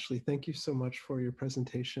for Ashley. Thank you so much for your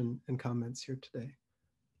presentation and comments here today.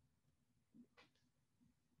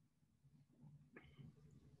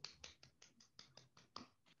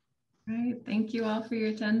 Right. Thank you all for your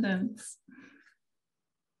attendance.